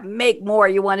want to make more,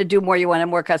 you want to do more, you want to have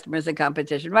more customers in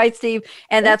competition, right, Steve?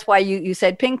 And that's why you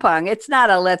said ping pong. It's not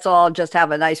a let's all just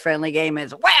have a nice friendly game.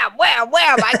 It's wham, wham,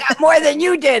 wham, I got more than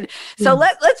you did. So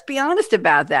let's be honest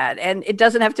about that. And it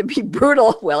doesn't have to be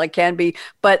brutal. Well, it can be,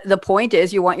 but the point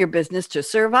is you want your business to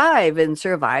survive, and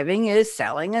surviving is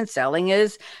selling, and selling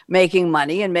is making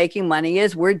money, and making money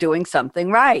is we're doing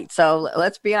something right. So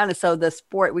let's be honest. So the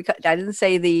sport, I didn't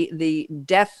say the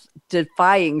death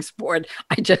defying sport.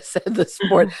 I just said the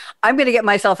sport. I'm going to get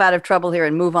myself out of trouble here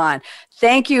and move on.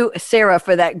 Thank you, Sarah,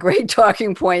 for that great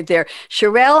talking point there.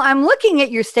 Sherelle, I'm looking at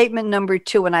your statement number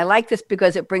 2, and I like this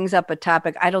because it brings up a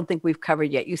topic I don't think we've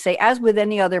covered yet. You say, as with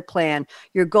any other plan,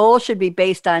 your goal should be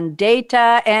based on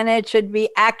data and it should be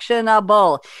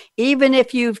actionable. Even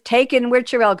if you've taken, where'd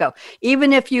Sherelle go?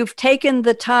 Even if you've taken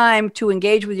the time to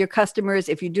engage with your customers,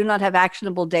 if you do not have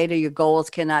actionable data, your goals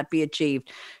cannot be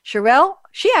achieved. Sherelle,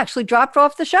 she actually dropped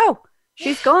off the show.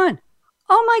 She's gone.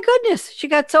 Oh my goodness. She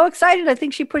got so excited. I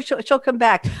think she'll come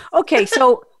back. Okay.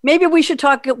 So maybe we should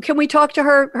talk. Can we talk to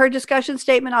her discussion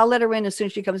statement? I'll let her in as soon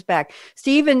as she comes back.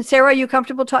 Steve and Sarah, are you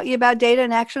comfortable talking about data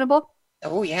and actionable?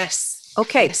 Oh, yes.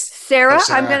 Okay. Yes. Sarah,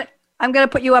 Sarah, I'm going to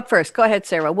put you up first. Go ahead,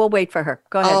 Sarah. We'll wait for her.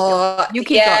 Go ahead. You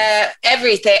keep going.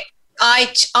 Everything.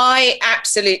 I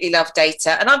absolutely love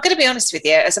data, and I'm going to be honest with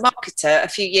you. As a marketer, a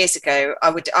few years ago, I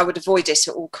would avoid it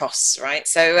at all costs, right?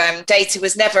 So data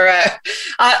was never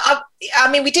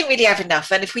I mean, we didn't really have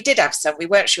enough, and if we did have some, we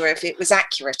weren't sure if it was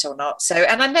accurate or not. So,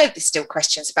 and I know there's still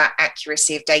questions about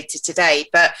accuracy of data today,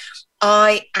 but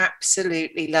I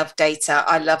absolutely love data.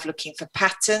 I love looking for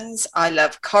patterns. I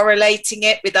love correlating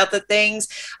it with other things.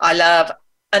 I love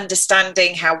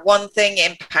understanding how one thing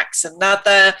impacts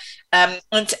another. And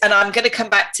I'm going to come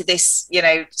back to this,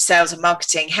 sales and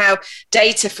marketing, how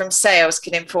data from sales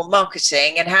can inform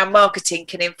marketing and how marketing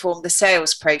can inform the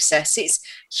sales process. It's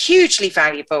hugely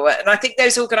valuable. And I think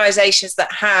those organizations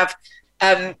that have,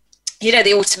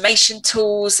 the automation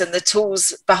tools and the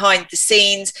tools behind the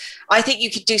scenes, I think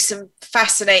you could do some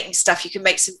fascinating stuff. You can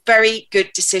make some very good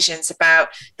decisions about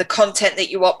the content that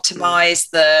you optimize.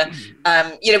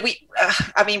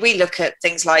 We look at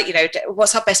things like,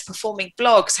 what's our best performing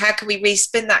blogs? How can we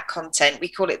respin that content? We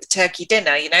call it the turkey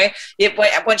dinner.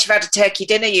 Once you've had a turkey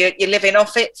dinner, you're living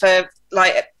off it for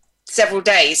like several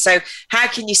days. So how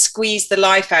can you squeeze the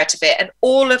life out of it? And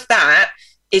all of that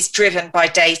is driven by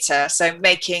data. So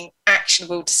making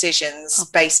actionable decisions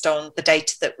based on the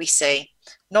data that we see,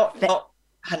 not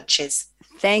hunches.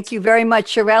 Thank you very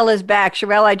much. Sherelle is back.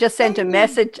 Sherelle, I just sent a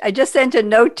message. I just sent a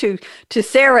note to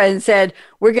Sarah and said,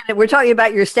 we're talking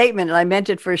about your statement, and I meant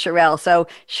it for Sherelle. So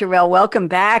Sherelle, welcome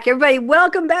back. Everybody,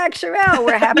 welcome back, Sherelle.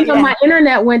 We're happy. My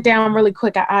internet went down really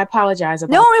quick. I apologize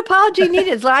about No apology needed.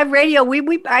 It's live radio.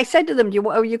 I said to them,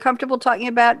 are you comfortable talking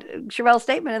about Sherelle's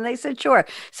statement? And they said, sure.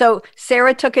 So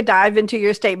Sarah took a dive into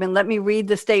your statement. Let me read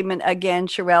the statement again,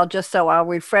 Sherelle, just so I'll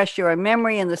refresh your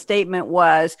memory. And the statement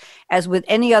was, as with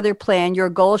any other plan,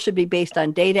 your goal should be based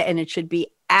on data and it should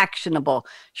be actionable.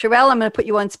 Sherelle, I'm going to put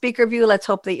you on speaker view. Let's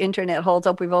hope the internet holds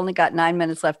up. We've only got 9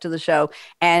 minutes left to the show,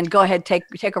 and go ahead, take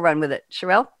a run with it.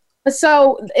 Sherelle?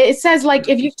 So it says, like,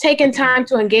 if you've taken time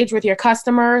to engage with your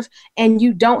customers and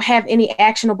you don't have any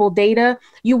actionable data,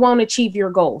 you won't achieve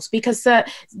your goals, because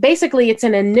basically it's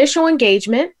an initial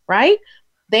engagement, right?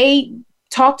 They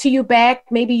talk to you back.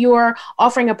 Maybe you're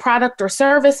offering a product or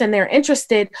service and they're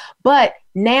interested, but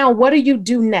now what do you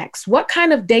do next? What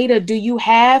kind of data do you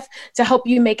have to help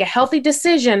you make a healthy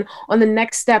decision on the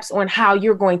next steps on how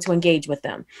you're going to engage with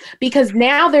them? Because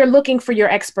now they're looking for your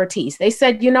expertise. They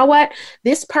said, you know what,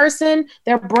 this person,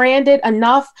 they're branded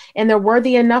enough and they're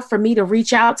worthy enough for me to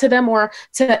reach out to them or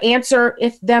to answer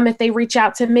if they reach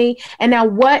out to me. And now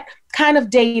what kind of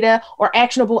data or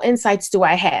actionable insights do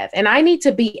I have? And I need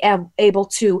to be able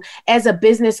to, as a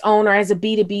business owner, as a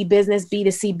B2B business,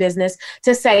 B2C business,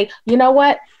 to say, you know what?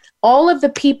 All of the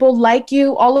people like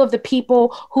you, all of the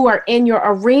people who are in your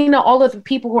arena, all of the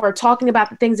people who are talking about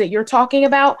the things that you're talking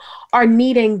about are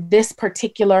needing this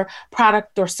particular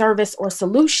product or service or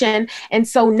solution. And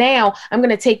so now I'm going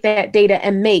to take that data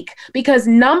and because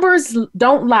numbers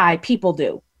don't lie, people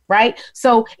do. Right.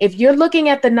 So if you're looking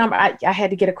at the number, I had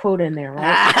to get a quote in there,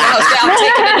 right?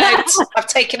 I've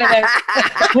taken a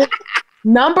note.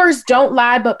 Numbers don't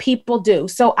lie, but people do.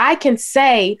 So I can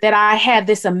say that I have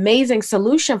this amazing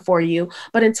solution for you,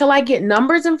 but until I get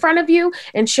numbers in front of you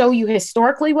and show you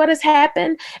historically what has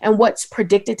happened and what's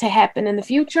predicted to happen in the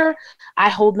future, I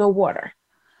hold no water.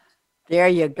 There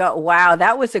you go. Wow,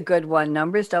 that was a good one.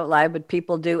 Numbers don't lie, but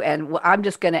people do. And I'm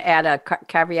just going to add a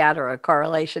caveat or a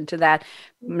correlation to that.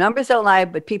 Numbers don't lie,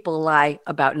 but people lie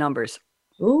about numbers.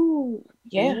 Ooh,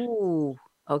 yeah. Ooh,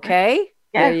 okay.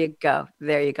 Yeah.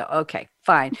 There you go. Okay,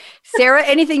 fine. Sarah,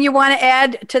 anything you want to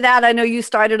add to that? I know you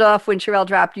started off when Sherelle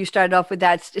dropped, you started off with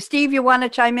that. Steve, you want to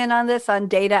chime in on this, on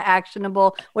data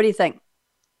actionable? What do you think?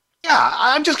 Yeah,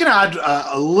 I'm just going to add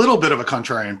a little bit of a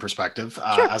contrarian perspective,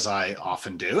 Sure. as I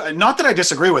often do. And not that I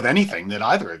disagree with anything that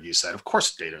either of you said. Of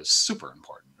course, data is super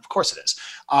important. Of course it is.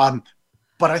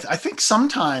 But I think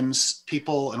sometimes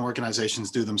people and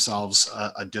organizations do themselves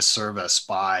a disservice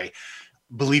by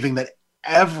believing that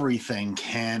everything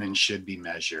can and should be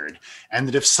measured, and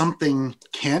that if something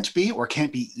can't be or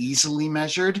can't be easily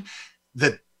measured,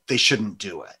 that they shouldn't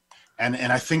do it. And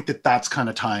I think that that's kind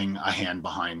of tying a hand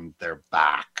behind their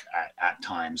back at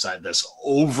times, this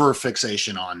over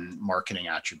fixation on marketing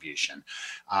attribution.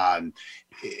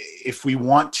 If we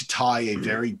want to tie a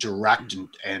very direct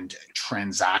and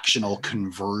transactional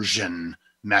conversion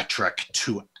metric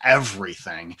to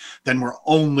everything, then we're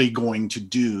only going to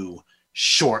do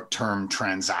short-term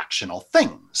transactional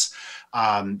things.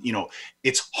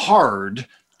 It's hard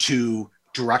to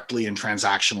directly and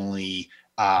transactionally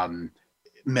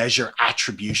measure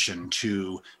attribution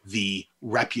to the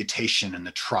reputation and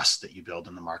the trust that you build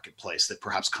in the marketplace that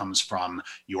perhaps comes from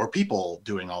your people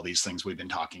doing all these things we've been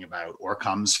talking about, or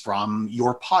comes from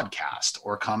your podcast,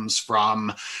 or comes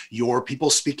from your people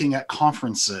speaking at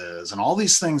conferences, and all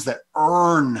these things that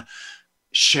earn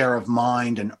share of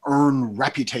mind and earn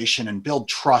reputation and build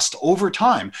trust over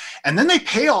time. And then they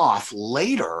pay off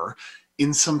later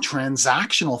in some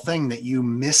transactional thing that you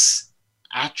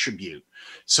misattribute.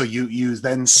 So you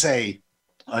then say,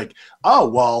 like, oh,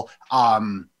 well,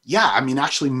 yeah, I mean,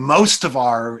 actually, most of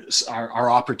our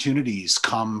opportunities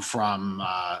come from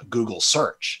Google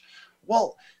search.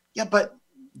 Well, yeah, but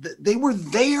they were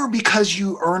there because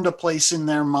you earned a place in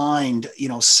their mind,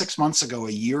 6 months ago,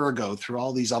 a year ago, through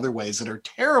all these other ways that are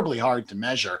terribly hard to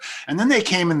measure. And then they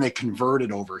came and they converted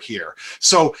over here.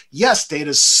 So yes,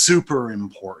 data is super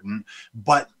important,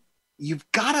 but you've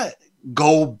got to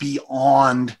go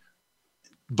beyond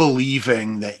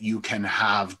believing that you can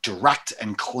have direct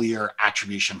and clear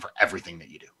attribution for everything that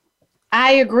you do.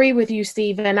 I agree with you,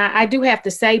 Steve. And I do have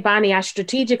to say, Bonnie, I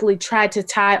strategically tried to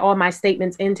tie all my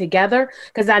statements in together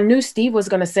because I knew Steve was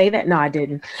going to say that. No, I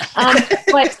didn't.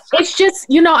 But it's just,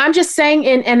 I'm just saying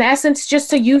in essence, just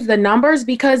to use the numbers,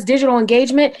 because digital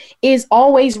engagement is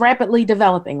always rapidly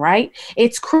developing, right?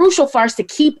 It's crucial for us to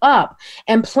keep up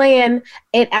and plan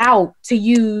it out to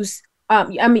use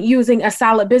using a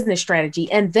solid business strategy.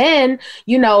 And then,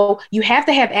 you have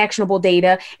to have actionable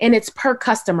data, and it's per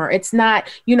customer. It's not,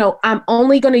 I'm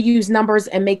only going to use numbers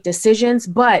and make decisions,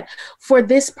 but for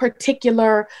this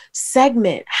particular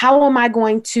segment, how am I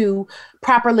going to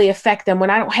properly affect them when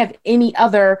I don't have any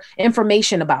other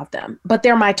information about them, but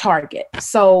they're my target?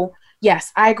 So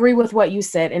yes, I agree with what you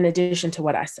said in addition to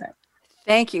what I said.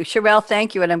 Thank you. Sherelle,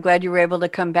 thank you. And I'm glad you were able to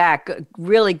come back.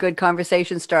 Really good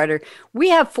conversation starter.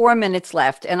 We have 4 minutes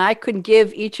left, and I could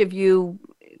give each of you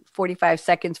 45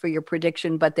 seconds for your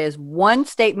prediction, but there's one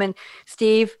statement.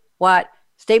 Steve Watt,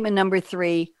 statement number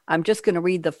 3. I'm just going to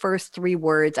read the first 3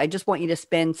 words. I just want you to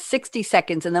spend 60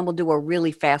 seconds, and then we'll do a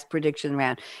really fast prediction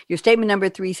round. Your statement number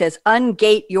 3 says,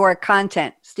 ungate your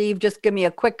content. Steve, just give me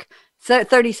a quick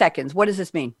 30 seconds. What does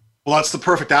this mean? Well, that's the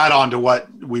perfect add-on to what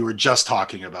we were just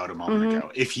talking about a moment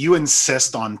ago. If you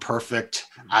insist on perfect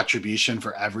attribution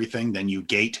for everything, then you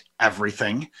gate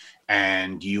everything,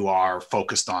 and you are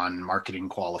focused on marketing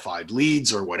qualified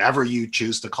leads or whatever you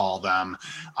choose to call them.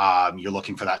 You're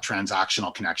looking for that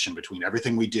transactional connection between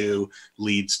everything we do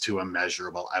leads to a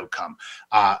measurable outcome.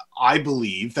 I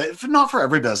believe that not for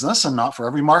every business and not for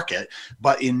every market,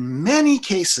 but in many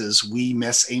cases, we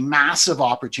miss a massive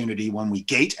opportunity when we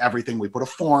gate everything. We put a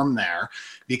form there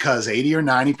because 80 or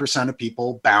 90% of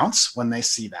people bounce when they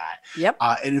see that. Yep.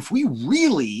 And if we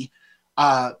really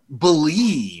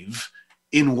believe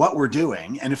in what we're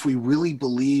doing, and if we really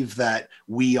believe that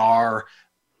we are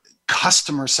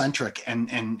customer centric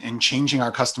and changing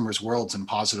our customers' worlds in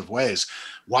positive ways,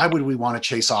 why would we want to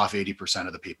chase off 80%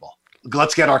 of the people?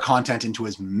 Let's get our content into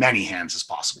as many hands as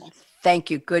possible.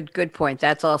 Thank you. Good point.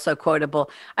 That's also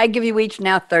quotable. I give you each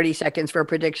now 30 seconds for a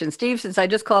prediction. Steve, since I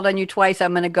just called on you twice,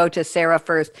 I'm going to go to Sarah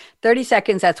first. 30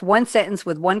 seconds. That's one sentence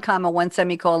with 1 comma, 1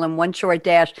 semicolon, 1 short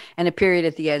dash, and a period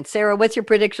at the end. Sarah, what's your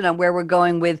prediction on where we're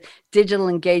going with digital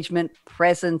engagement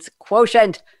presence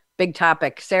quotient? Big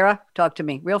topic. Sarah, talk to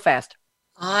me real fast.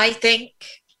 I think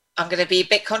I'm going to be a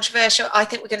bit controversial. I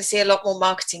think we're going to see a lot more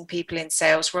marketing people in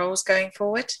sales roles going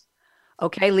forward.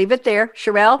 Okay, leave it there.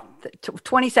 Sherelle,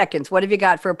 20 seconds. What have you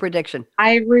got for a prediction?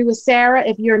 I agree with Sarah.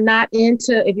 If you're in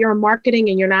marketing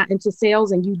and you're not into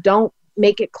sales and you don't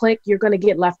make it click, you're going to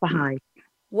get left behind.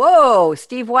 Whoa,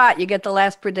 Steve Watt, you get the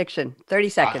last prediction. 30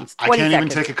 seconds. I can't even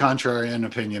take a contrarian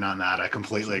opinion on that. I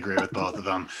completely agree with both of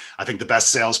them. I think the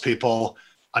best salespeople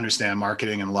understand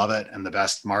marketing and love it, and the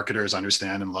best marketers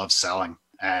understand and love selling.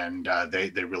 And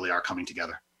they really are coming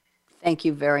together. Thank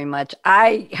you very much.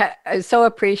 I'm so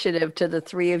appreciative to the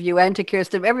 3 of you and to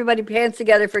Kirsten. Everybody hands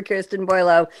together for Kirsten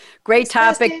Boileau. Great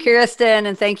topic, Kirsten,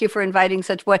 and thank you for inviting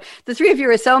such boy. The 3 of you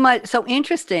are so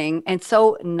interesting and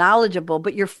so knowledgeable,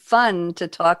 but you're fun to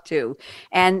talk to.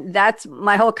 And that's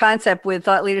my whole concept with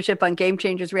Thought Leadership on Game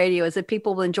Changers Radio, is that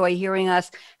people will enjoy hearing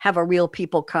us have a real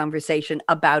people conversation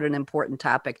about an important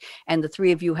topic. And the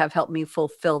 3 of you have helped me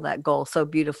fulfill that goal so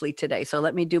beautifully today. So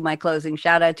let me do my closing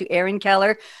shout out to Aaron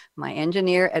Keller, my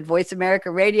engineer at Voice America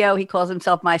Radio. He calls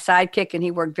himself my sidekick, and he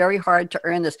worked very hard to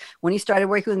earn this. When he started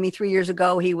working with me 3 years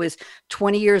ago, he was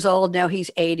 20 years old. Now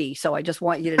he's 80. So I just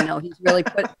want you to know he's really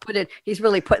he's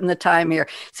really putting the time here.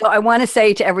 So I want to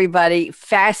say to everybody,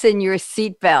 fasten your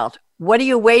seatbelt. What are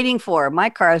you waiting for? My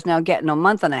car is now getting a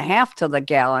month and a half to the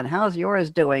gallon. How's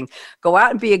yours doing? Go out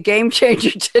and be a game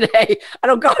changer today. I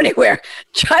don't go anywhere.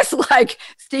 Just like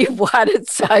Steve Watt at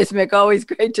Seismic. Always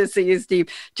great to see you, Steve.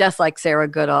 Just like Sarah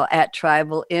Goodall at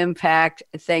Tribal Impact.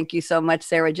 Thank you so much,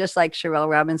 Sarah. Just like Sherelle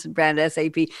Robinson Brand at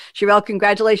SAP. Sherelle,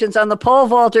 congratulations on the pole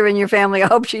vaulter in your family. I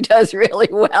hope she does really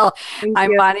well.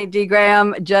 I'm Bonnie D.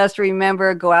 Graham. Just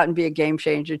remember, go out and be a game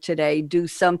changer today. Do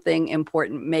something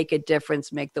important. Make a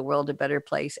difference. Make the world a better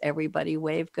place. Everybody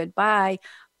wave goodbye.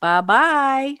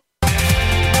 Bye-bye.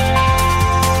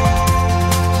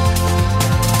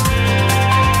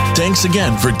 Thanks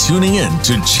again for tuning in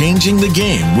to Changing the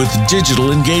Game with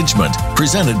Digital Engagement,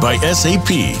 presented by SAP,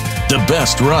 the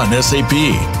best run SAP.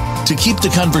 To keep the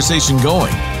conversation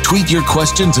going, tweet your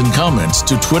questions and comments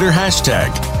to Twitter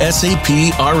hashtag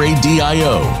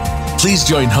 #SAPRADIO. Please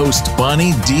join host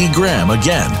Bonnie D. Graham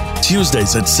again,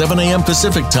 Tuesdays at 7 a.m.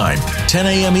 Pacific Time, 10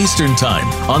 a.m. Eastern Time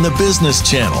on the Business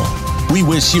Channel. We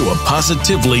wish you a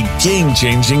positively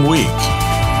game-changing week.